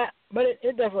through that. But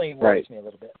it definitely worries me a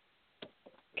little bit.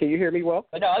 Can you hear me well?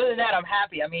 But no, other than that, I'm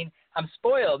happy. I mean, I'm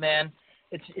spoiled, man.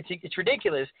 It's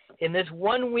ridiculous. In this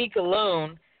 1 week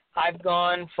alone, I've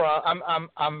gone from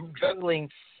I'm juggling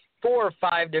 4 or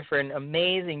 5 different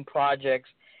amazing projects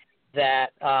that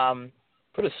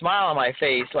put a smile on my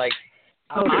face. Like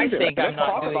I think I'm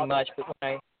not doing much, but when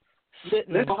I sit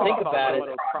and think about it.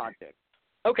 Project.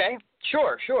 Okay,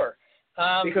 sure.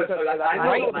 Because I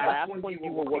know the last one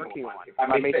you were working on, if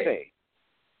I may say,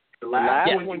 the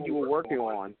last one you were working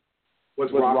on was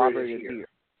Robert is Here.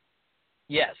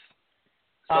 Yes.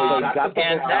 So you got the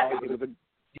book out. Because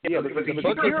the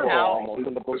book is out.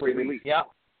 When the book released. Yep.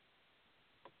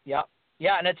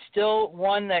 Yeah, and it's still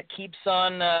one that keeps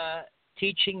on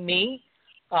teaching me.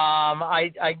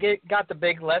 I got the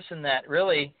big lesson that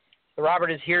really the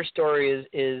Robert is Here story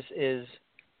is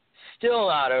still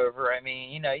not over. I mean,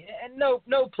 you know, and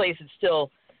no place that's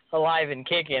still alive and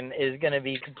kicking is going to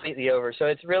be completely over. So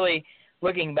it's really,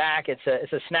 looking back, it's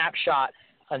a snapshot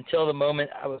until the moment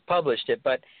I was published it.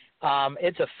 But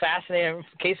it's a fascinating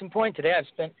case in point. Today I've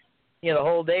spent, you know, the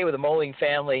whole day with the Molding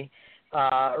family,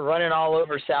 running all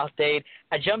over South Dade.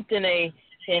 I jumped in a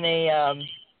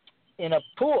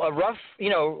pool, a rough, you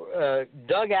know,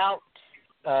 dug out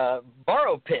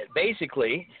borrow pit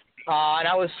basically, and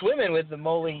I was swimming with the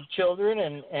Molding children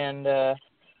and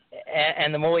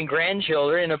the Molding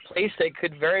grandchildren in a place that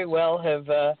could very well have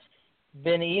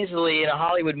been easily in a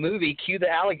Hollywood movie, cue the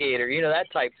alligator, you know,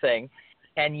 that type thing.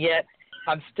 And yet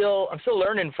I'm still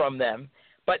learning from them.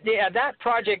 But yeah, that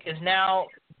project is now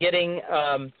getting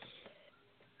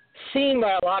seen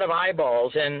by a lot of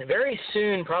eyeballs, and very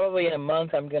soon, probably in a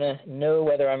month, I'm going to know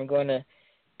whether I'm going to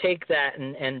take that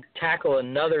and tackle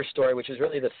another story, which is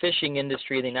really the fishing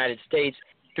industry in the United States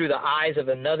through the eyes of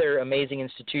another amazing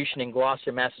institution in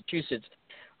Gloucester, Massachusetts.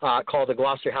 called the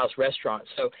Gloucester House Restaurant.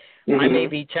 So I may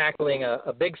be tackling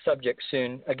a big subject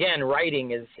soon. Again,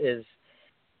 writing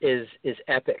is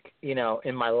epic,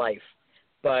 in my life.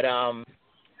 But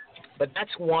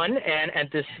that's one. And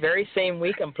at this very same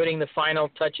week, I'm putting the final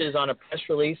touches on a press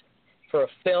release for a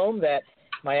film that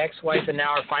my ex-wife and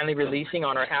now are finally releasing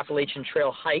on our Appalachian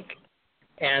Trail hike.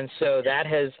 And so that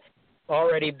has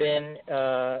already been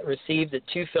received at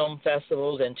 2 film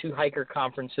festivals and 2 hiker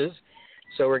conferences.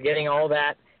 So we're getting all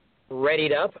that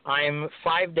readied up. I'm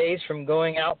 5 days from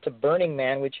going out to Burning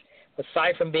Man, which,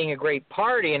 aside from being a great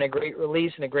party and a great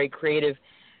release and a great creative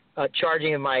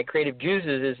charging of my creative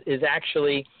juices, is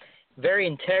actually very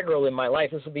integral in my life.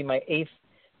 This will be my 8th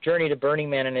journey to Burning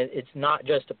Man, and it's not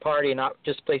just a party, not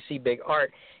just play see big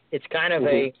art. It's kind of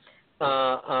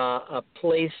a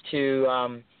place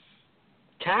to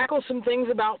tackle some things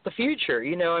about the future.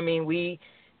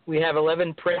 We have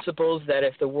 11 principles that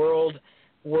if the world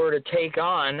were to take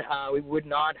on, we would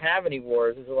not have any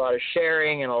wars. There's a lot of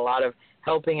sharing and a lot of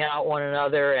helping out one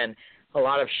another and a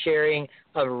lot of sharing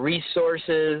of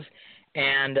resources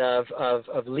and of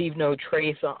leave no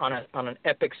trace on an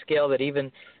epic scale that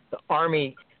even the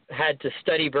Army had to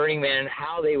study Burning Man,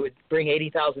 how they would bring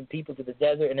 80,000 people to the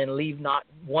desert and then leave not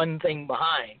one thing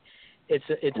behind.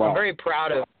 Wow. I'm very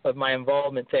proud of my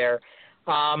involvement there.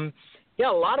 A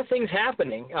lot of things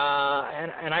happening,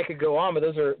 and I could go on, but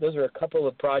those are a couple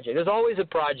of projects. There's always a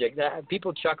project.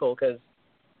 People chuckle because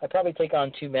I probably take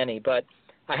on too many, but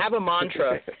I have a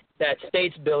mantra that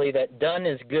states, Billy, that done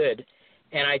is good,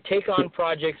 and I take on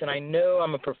projects, and I know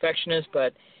I'm a perfectionist,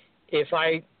 but if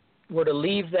I were to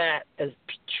leave that as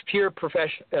pure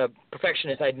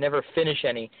perfectionist, I'd never finish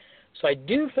any. So I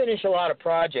do finish a lot of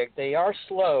projects. They are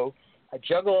slow. I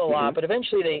juggle a lot, but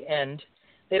eventually they end.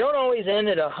 They don't always end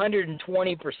at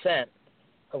 120%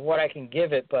 of what I can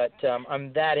give it, but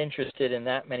I'm that interested in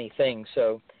that many things.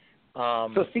 So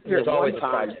Cesar, there's always a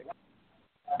project.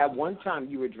 At one time,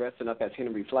 you were dressing up as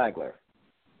Henry Flagler.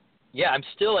 Yeah, I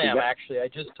still am, actually. I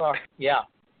just talked. Yeah.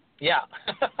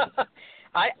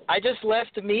 I just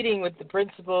left a meeting with the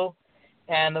principal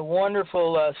and the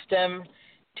wonderful STEM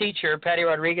teacher, Patty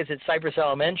Rodriguez, at Cypress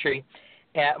Elementary,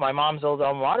 at my mom's old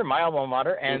alma mater, my alma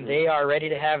mater, and they are ready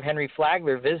to have Henry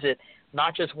Flagler visit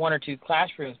not just 1 or 2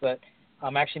 classrooms, but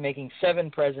I'm actually making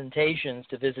 7 presentations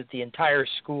to visit the entire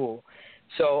school.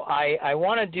 So I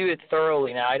want to do it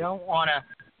thoroughly now. I don't want to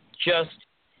just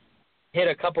hit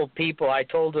a couple people. I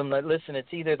told them that, listen,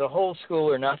 it's either the whole school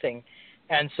or nothing.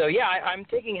 And so, I'm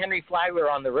taking Henry Flagler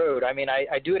on the road. I mean,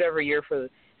 I do it every year for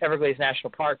Everglades National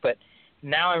Park, but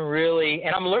now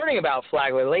I'm learning about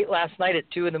Flagler. Late last night at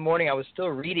 2 in the morning, I was still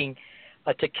reading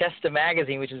Tequesta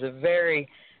magazine, which is a very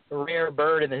rare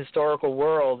bird in the historical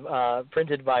world,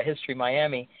 printed by History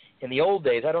Miami in the old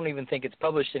days. I don't even think it's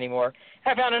published anymore.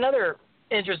 I found another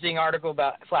interesting article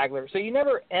about Flagler. So you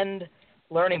never end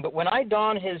learning, but when I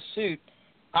don his suit,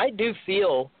 I do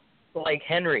feel like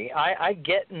Henry. I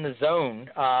get in the zone.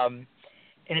 And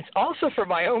it's also for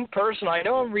my own personal. I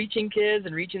know I'm reaching kids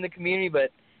and reaching the community,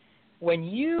 but when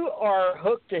you are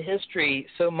hooked to history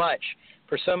so much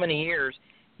for so many years,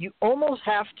 you almost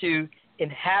have to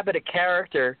inhabit a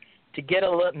character to get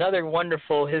another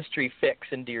wonderful history fix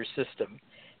into your system.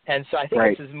 And so I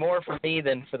think this is more for me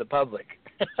than for the public.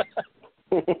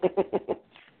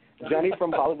 Johnny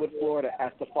from Hollywood, Florida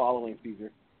asked the following,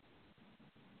 Cesar.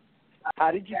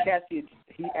 How did you catch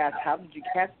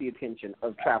the attention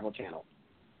of Travel Channel?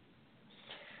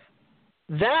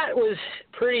 That was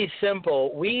pretty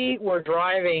simple. We were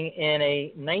driving in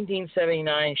a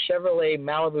 1979 Chevrolet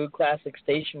Malibu Classic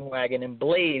station wagon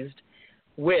emblazed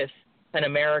with an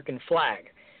American flag.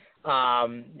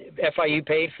 FIU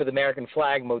paid for the American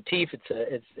flag motif.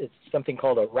 It's something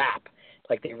called a wrap.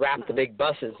 Like they wrap the big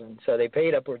buses, and so they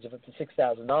paid upwards of up to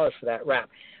 $6,000 for that wrap.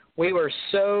 We were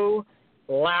so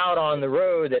loud on the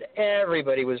road that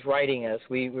everybody was writing us.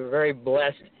 We were very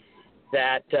blessed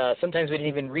that sometimes we didn't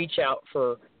even reach out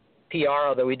for PR,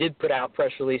 although we did put out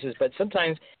press releases, but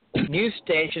sometimes news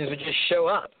stations would just show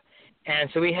up. And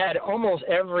so we had almost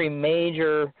every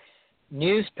major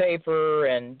newspaper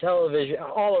and television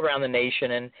all around the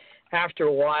nation, and after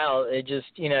a while, it just,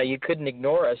 you couldn't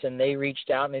ignore us, and they reached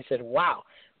out and they said, wow,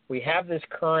 we have this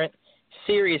current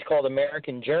series called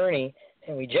American Journey,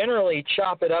 and we generally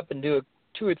chop it up and do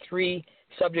 2 or 3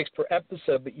 subjects per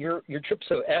episode, but your trip's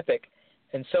so epic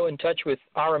and so in touch with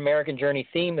our American Journey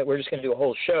theme that we're just going to do a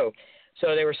whole show.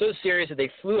 So they were so serious that they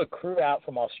flew a crew out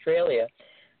from Australia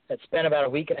that spent about a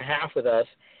week and a half with us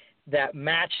that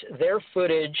matched their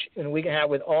footage in a week and a half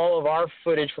with all of our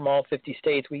footage from all 50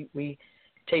 states. We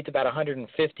taped about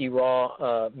 150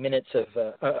 raw minutes of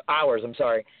hours,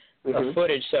 of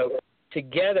footage. So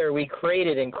together we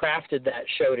created and crafted that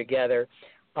show together.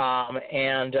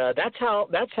 And that's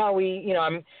how we, you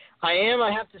know,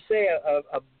 I have to say,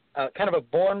 a kind of a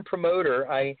born promoter.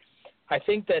 I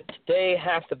think that today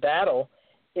half the battle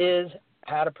is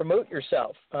how to promote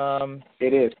yourself.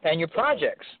 It is. And your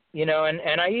projects, you know,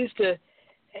 and I used to,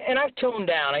 and I've toned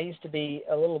down. I used to be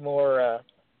a little more,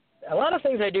 a lot of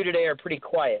things I do today are pretty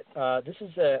quiet. This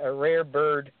is a rare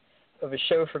bird of a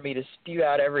show for me to spew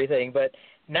out everything, but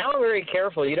now I'm very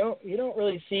careful. You don't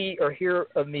really see or hear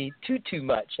of me too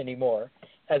much anymore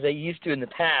as I used to in the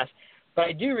past. But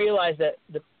I do realize that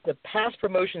the past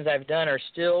promotions I've done are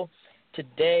still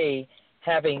today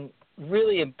having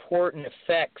really important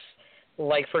effects.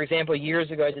 Like, for example,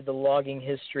 years ago I did the logging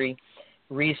history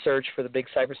research for the Big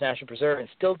Cypress National Preserve, and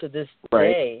still to this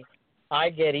day I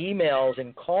get emails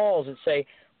and calls that say,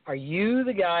 are you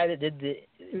the guy that did the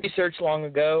research long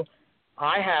ago?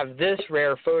 I have this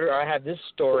rare photo, or I have this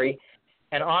story.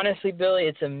 And honestly, Billy,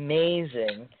 it's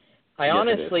amazing. I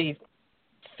honestly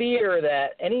fear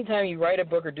that anytime you write a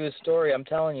book or do a story, I'm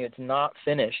telling you, it's not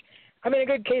finished. I mean, a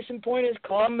good case in point is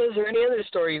Columbus or any other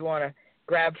story you want to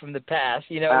grab from the past.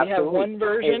 You know, you have one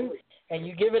version, and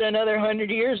you give it another 100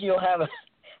 years, you'll have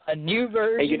a new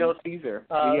version. And you know, Cesar,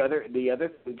 the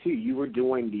other thing too, you were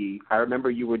doing I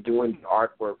remember you were doing the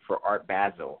artwork for Art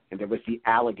Basel, and there was the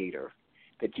alligator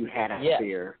that you had out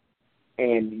there.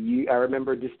 And I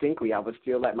remember distinctly, I was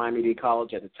still at Miami-Dade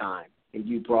College at the time, and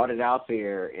you brought it out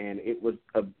there, and it was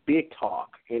a big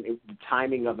talk, and the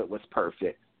timing of it was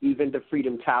perfect. Even the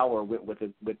Freedom Tower went with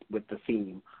the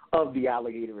theme of the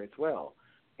alligator as well.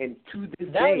 And to this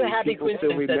day, was a happy people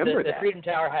still remember that the Freedom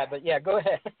Tower had, but yeah, go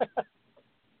ahead.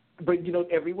 But, you know,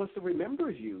 everyone still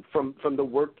remembers you from the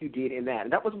work you did in that.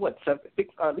 And that was,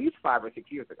 at least 5 or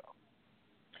 6 years ago.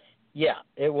 Yeah,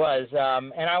 it was.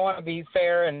 And I want to be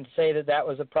fair and say that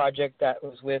was a project that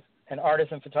was with an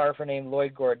artist and photographer named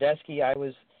Lloyd Gorodetsky. I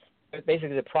was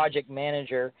basically the project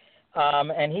manager,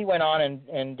 and he went on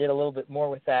and did a little bit more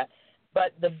with that.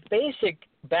 But the basic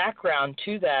background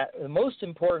to that, the most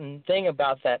important thing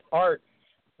about that art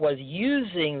was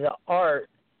using the art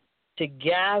to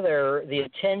gather the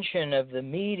attention of the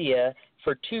media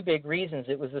for two big reasons.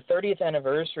 It was the 30th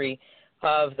anniversary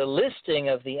of the listing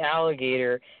of the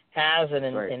alligator as an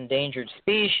endangered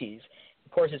species.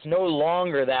 Of course, it's no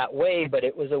longer that way, but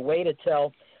it was a way to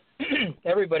tell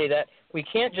everybody that we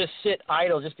can't just sit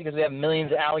idle just because we have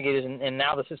millions of alligators and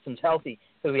now the system's healthy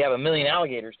because we have 1 million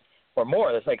alligators or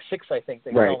more. There's like 6, I think,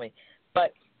 they tell me.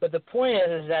 But the point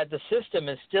is that the system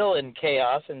is still in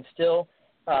chaos and still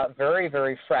very,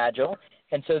 very fragile.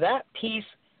 And so that piece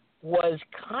was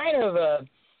kind of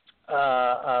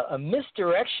a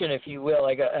misdirection, if you will,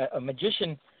 like a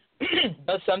magician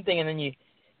does something and then you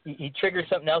trigger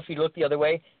something else, you look the other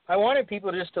way. I wanted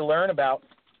people just to learn about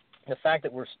the fact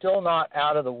that we're still not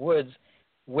out of the woods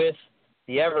with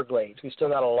the Everglades. We still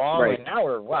got a long way. Now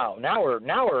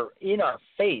we're in our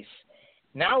face.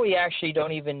 Now we actually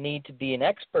don't even need to be an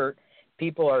expert.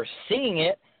 People are seeing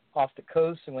it off the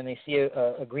coast, and when they see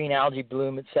a green algae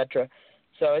bloom, etc.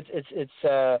 So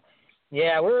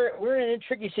we're in a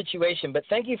tricky situation. But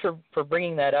thank you for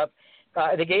bringing that up.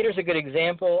 The gator's a good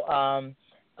example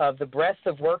of the breadth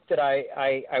of work that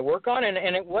I work on,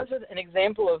 and it was an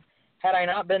example of, had I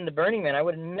not been the Burning Man, I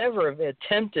would never have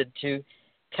attempted to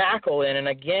tackle it. And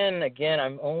again,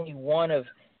 I'm only one of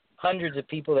hundreds of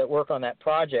people that work on that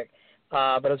project.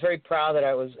 But I was very proud that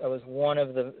I was one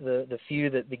of the few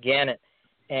that began it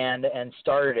and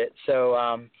started it. So,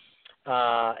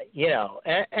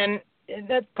 and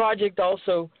that project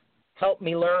also helped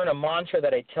me learn a mantra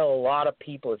that I tell a lot of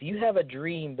people. If you have a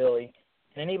dream, Billy,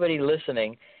 and anybody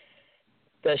listening,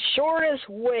 the shortest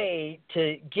way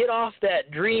to get off that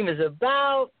dream is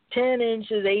about 10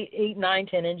 inches, 8, 9,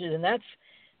 10 inches, and that's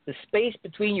the space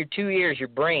between your two ears, your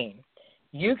brain.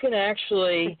 You can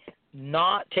actually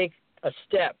not take a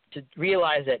step to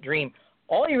realize that dream.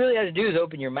 All you really have to do is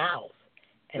open your mouth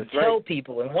and tell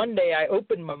people. And one day I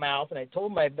opened my mouth and I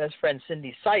told my best friend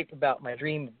Cindy Sipe about my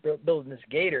dream of building this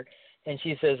gator, and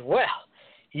she says, well,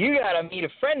 you got to meet a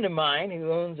friend of mine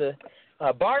who owns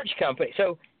a barge company.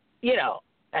 So,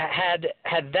 had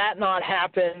that not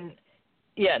happened,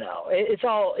 it's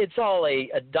all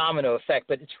a domino effect,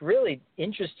 but it's really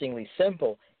interestingly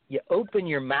simple. You open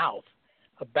your mouth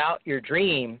about your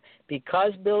dream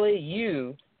because, Billy,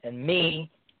 you and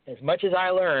me, as much as I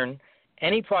learn,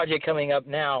 any project coming up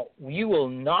now, you will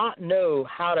not know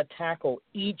how to tackle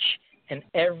each and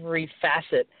every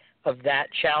facet of that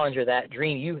challenge or that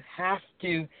dream. You have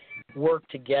to work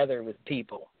together with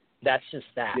people. That's just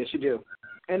that. Yes, you do.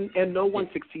 And no one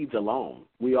succeeds alone.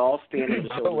 We all stand on the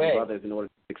shoulders of others in order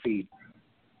to succeed.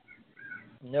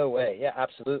 No way. Yeah,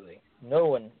 absolutely. No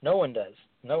one does.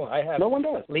 No, I have No one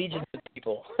does. legions of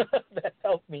people that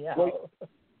help me out. Well,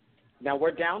 now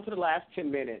we're down to the last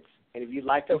 10 minutes, and if you'd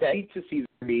like to speak to Cesar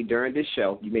and me during this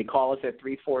show, you may call us at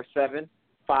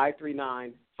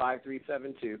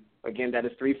 347-539-5372. Again, that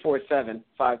is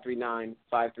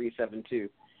 347-539-5372.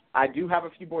 I do have a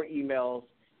few more emails,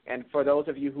 and for those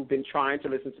of you who've been trying to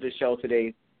listen to the show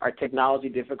today, our technology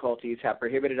difficulties have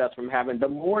prohibited us from having the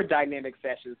more dynamic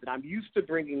sessions that I'm used to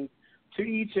bringing to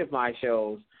each of my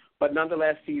shows. But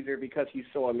nonetheless, Cesar, because he's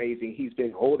so amazing, he's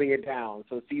been holding it down.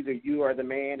 So, Cesar, you are the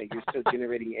man, and you're still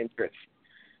generating interest.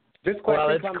 This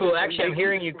question that's cool. Actually, I'm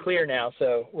hearing you clear now,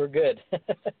 so we're good.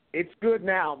 It's good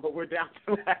now, but we're down to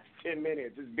the last 10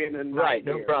 minutes. It's been a nightmare. Right,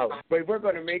 no problem. But we're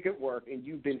going to make it work, and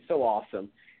you've been so awesome.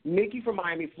 Nikki from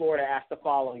Miami, Florida, asked the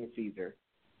following, Cesar.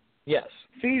 Yes.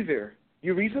 Cesar,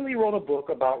 you recently wrote a book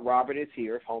about Robert is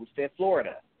Here of Homestead,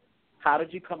 Florida. How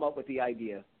did you come up with the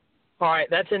idea? All right,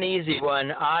 that's an easy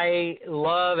one. I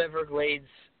love Everglades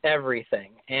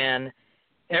everything, and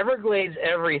Everglades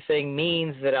everything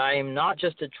means that I am not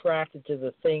just attracted to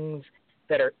the things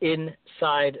that are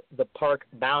inside the park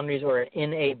boundaries or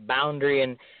in a boundary,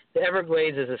 and the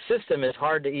Everglades as a system is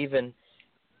hard to even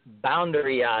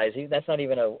boundaryize. That's not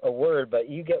even a word, but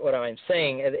you get what I'm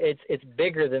saying. It's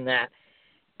bigger than that.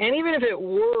 And even if it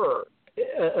were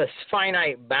a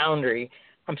finite boundary,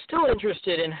 I'm still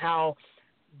interested in how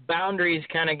boundaries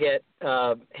kind of get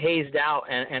hazed out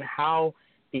and how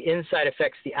the inside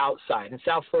affects the outside. And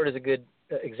South Florida is a good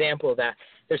example of that.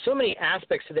 There's so many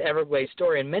aspects to the Everglades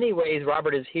story. In many ways,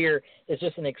 Robert is Here is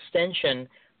just an extension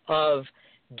of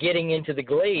getting into the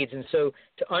Glades. And so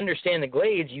to understand the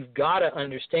Glades, you've got to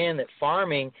understand that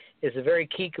farming is a very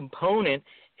key component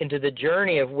into the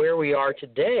journey of where we are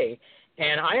today.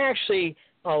 And I actually,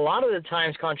 a lot of the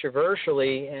times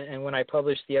controversially, and when I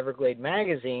published the Everglade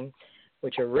magazine,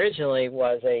 which originally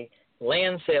was a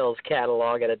land sales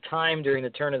catalog at a time during the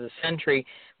turn of the century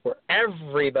where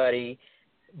everybody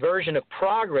version of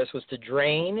progress was to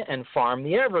drain and farm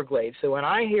the Everglades. So when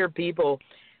I hear people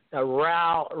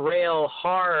rail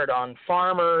hard on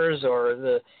farmers or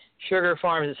the sugar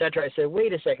farms, et cetera, I say,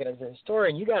 wait a second, as a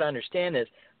historian, you got to understand this.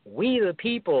 We, the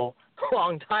people, a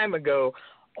long time ago,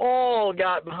 all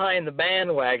got behind the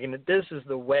bandwagon that this is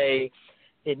the way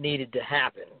it needed to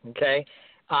happen, okay?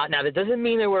 Now, that doesn't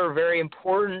mean there were very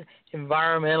important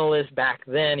environmentalists back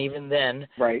then, even then,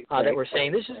 that were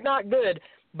saying this is not good,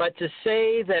 but to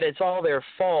say that it's all their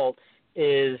fault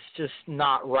is just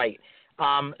not right.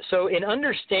 So in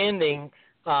understanding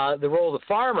the role of the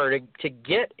farmer, to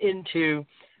get into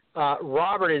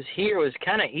Robert is Here was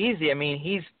kind of easy. I mean,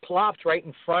 he's plopped right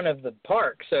in front of the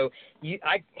park. So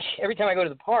every time I go to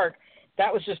the park,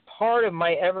 that was just part of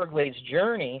my Everglades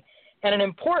journey, and an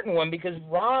important one because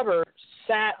Robert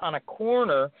sat on a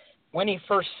corner when he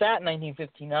first sat in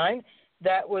 1959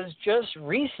 that was just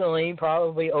recently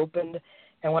probably opened.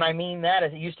 And when I mean that,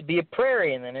 it used to be a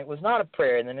prairie, and then it was not a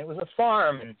prairie, and then it was a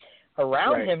farm. And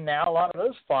around him now, a lot of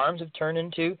those farms have turned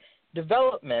into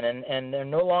development, and they're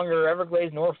no longer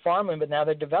Everglades nor farmland, but now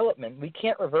they're development. We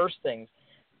can't reverse things.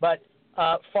 But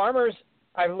farmers,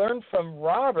 I learned from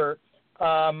Robert,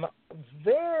 are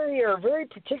very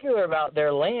particular about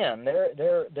their land.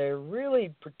 They're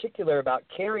really particular about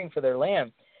caring for their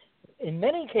land. In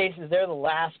many cases, they're the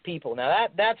last people. Now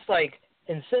that's like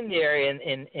incendiary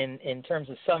in terms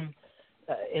of some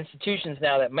institutions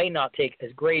now that may not take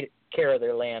as great care of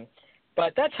their land.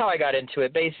 But that's how I got into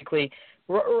it. Basically,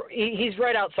 he's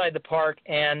right outside the park,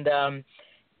 and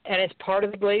it's part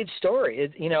of the Glades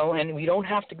story. And we don't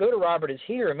have to go to Robert is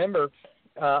Here. Remember,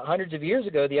 hundreds of years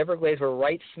ago, the Everglades were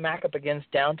right smack up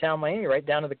against downtown Miami, right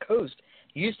down to the coast.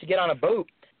 You used to get on a boat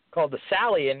called the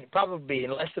Sally, and probably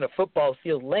in less than a football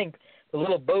field length, the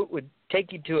little boat would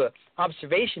take you to an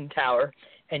observation tower,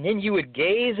 and then you would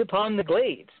gaze upon the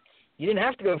Glades. You didn't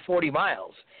have to go 40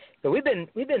 miles. So we've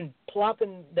been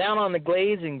plopping down on the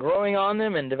Glades and growing on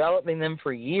them and developing them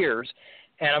for years.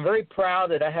 And I'm very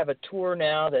proud that I have a tour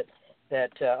now that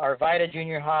Arvida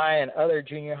Junior High and other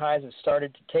junior highs have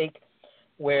started to take,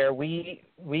 where we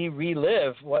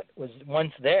relive what was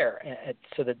once there,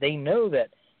 so that they know that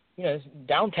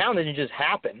downtown didn't just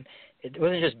happen. It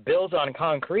wasn't just built on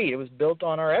concrete. It was built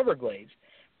on our Everglades.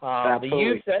 The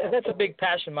youth, that's a big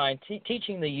passion of mine,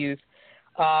 teaching the youth.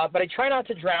 But I try not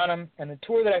to drown them, and the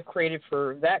tour that I've created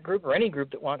for that group or any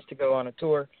group that wants to go on a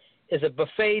tour is a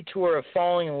buffet tour of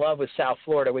falling in love with South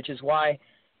Florida, which is why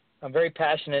I'm very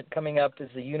passionate. Coming up is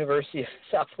the University of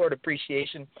South Florida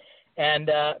Appreciation. And,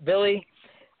 Billy,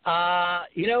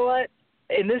 you know what?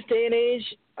 In this day and age,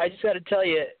 I just got to tell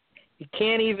you, you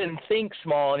can't even think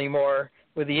small anymore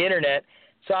with the Internet.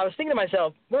 So I was thinking to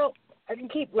myself, well, I can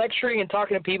keep lecturing and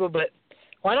talking to people, but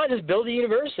why not just build a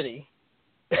university?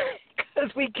 Because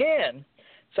we can.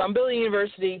 So I'm building a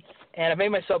university, and I made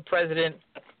myself president.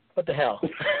 What the hell?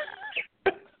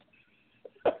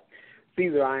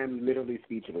 Cesar, I am literally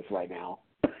speechless right now.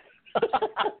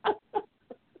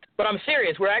 But I'm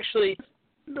serious. We're actually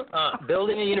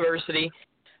building a university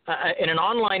in an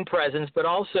online presence, but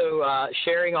also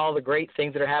sharing all the great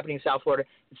things that are happening in South Florida.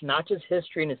 It's not just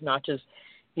history, and it's not just,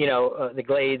 the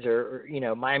Glades or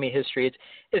Miami history.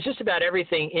 It's just about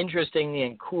everything interesting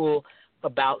and cool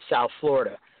about South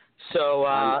Florida. So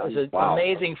there's an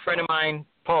amazing friend of mine,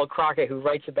 Paul Crockett, who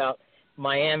writes about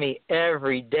Miami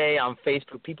every day on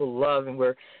Facebook. People love him.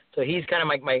 So he's kind of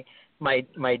like my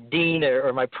dean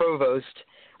or my provost.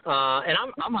 And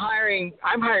I'm hiring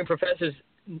professors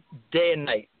day and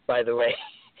night, by the way.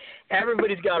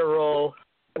 Everybody's got a role.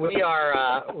 We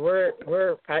are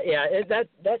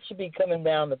that should be coming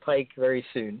down the pike very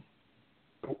soon.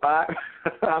 I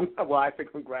say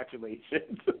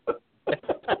congratulations.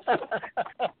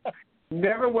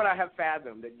 Never would I have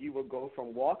fathomed that you would go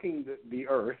from walking the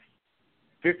earth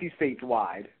 50 states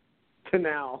wide to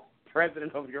now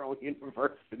president of your own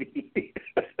university.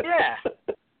 Yeah.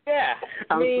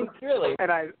 I mean, really. And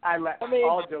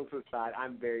all jokes aside,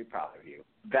 I'm very proud of you.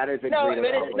 That is a great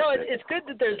accomplishment. It's good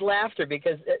that there's laughter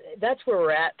because that's where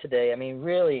we're at today. I mean,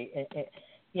 really,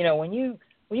 when you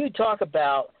talk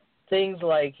about things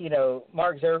like,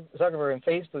 Mark Zuckerberg and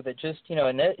Facebook that just,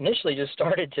 initially just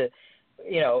started to,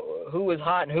 who was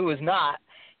hot and who was not,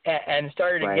 and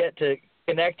started to get to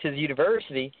connect his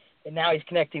university, and now he's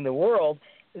connecting the world,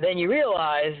 then you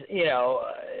realize,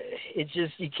 it's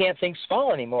just you can't think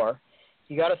small anymore.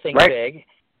 You got to think big,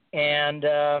 and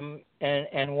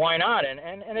why not?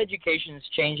 And education is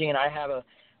changing, and I have a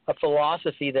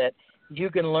philosophy that you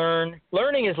can learn.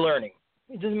 Learning is learning.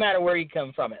 It doesn't matter where you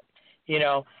come from it.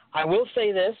 I will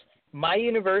say this: my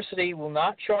university will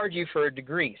not charge you for a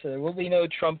degree, so there will be no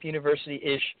Trump University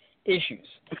issues.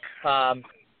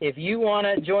 If you want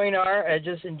to join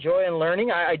just enjoy and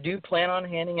learning, I do plan on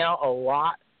handing out a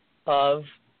lot of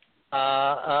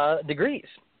degrees.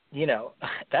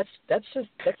 That's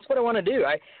what I want to do.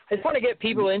 I just want to get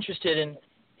people interested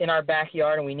in our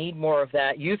backyard, and we need more of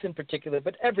that, youth in particular,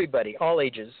 but everybody, all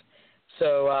ages.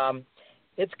 So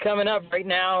it's coming up right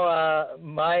now.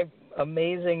 My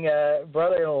amazing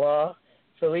brother-in-law,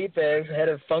 Felipe, is head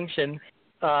of function.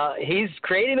 He's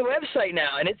creating a website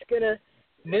now, and it's going to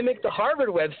mimic the Harvard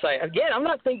website. Again, I'm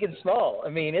not thinking small. I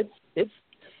mean, it's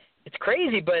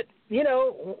crazy, but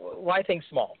why think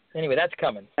small? Anyway, that's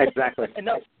coming. Exactly.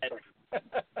 Enough.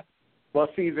 Well,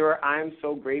 Cesar, I'm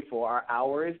so grateful. Our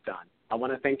hour is done. I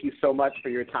want to thank you so much for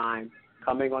your time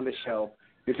coming on the show.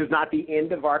 This is not the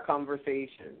end of our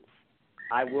conversations.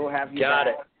 I will have you back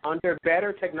under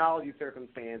better technology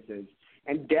circumstances,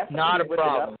 and definitely with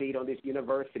an update on this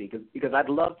university, because I'd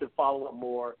love to follow up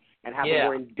more and have a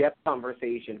more in-depth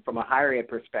conversation from a higher ed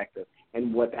perspective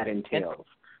and what that entails.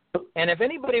 And if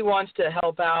anybody wants to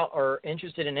help out or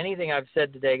interested in anything I've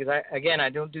said today, because I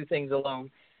don't do things alone,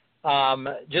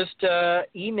 just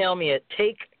email me at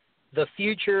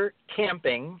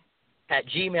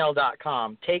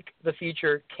takethefuturecamping@gmail.com,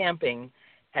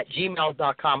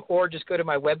 takethefuturecamping@gmail.com, or just go to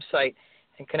my website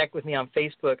and connect with me on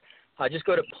Facebook. Just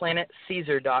go to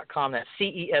planetcesar.com. That's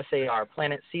CESAR,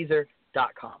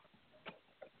 planetcesar.com.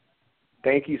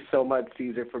 Thank you so much,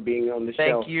 Cesar, for being on the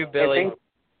show. Thank you, Billy.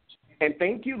 And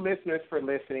thank you, listeners, for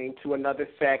listening to another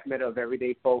segment of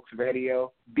Everyday Folks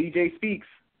Radio, BJ Speaks,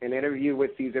 an interview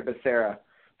with Cesar Becerra.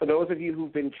 For those of you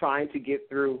who've been trying to get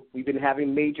through, we've been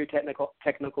having major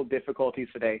technical difficulties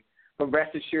today. But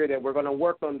rest assured that we're going to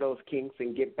work on those kinks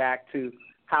and get back to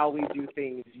how we do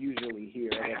things usually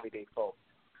here at Everyday Folks.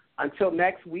 Until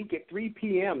next week at 3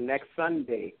 p.m. next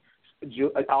Sunday,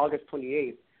 August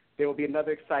 28th, there will be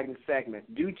another exciting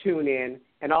segment. Do tune in,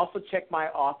 and also check my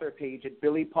author page at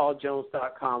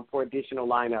billypauljones.com for additional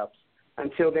lineups.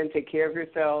 Until then, take care of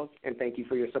yourselves, and thank you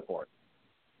for your support.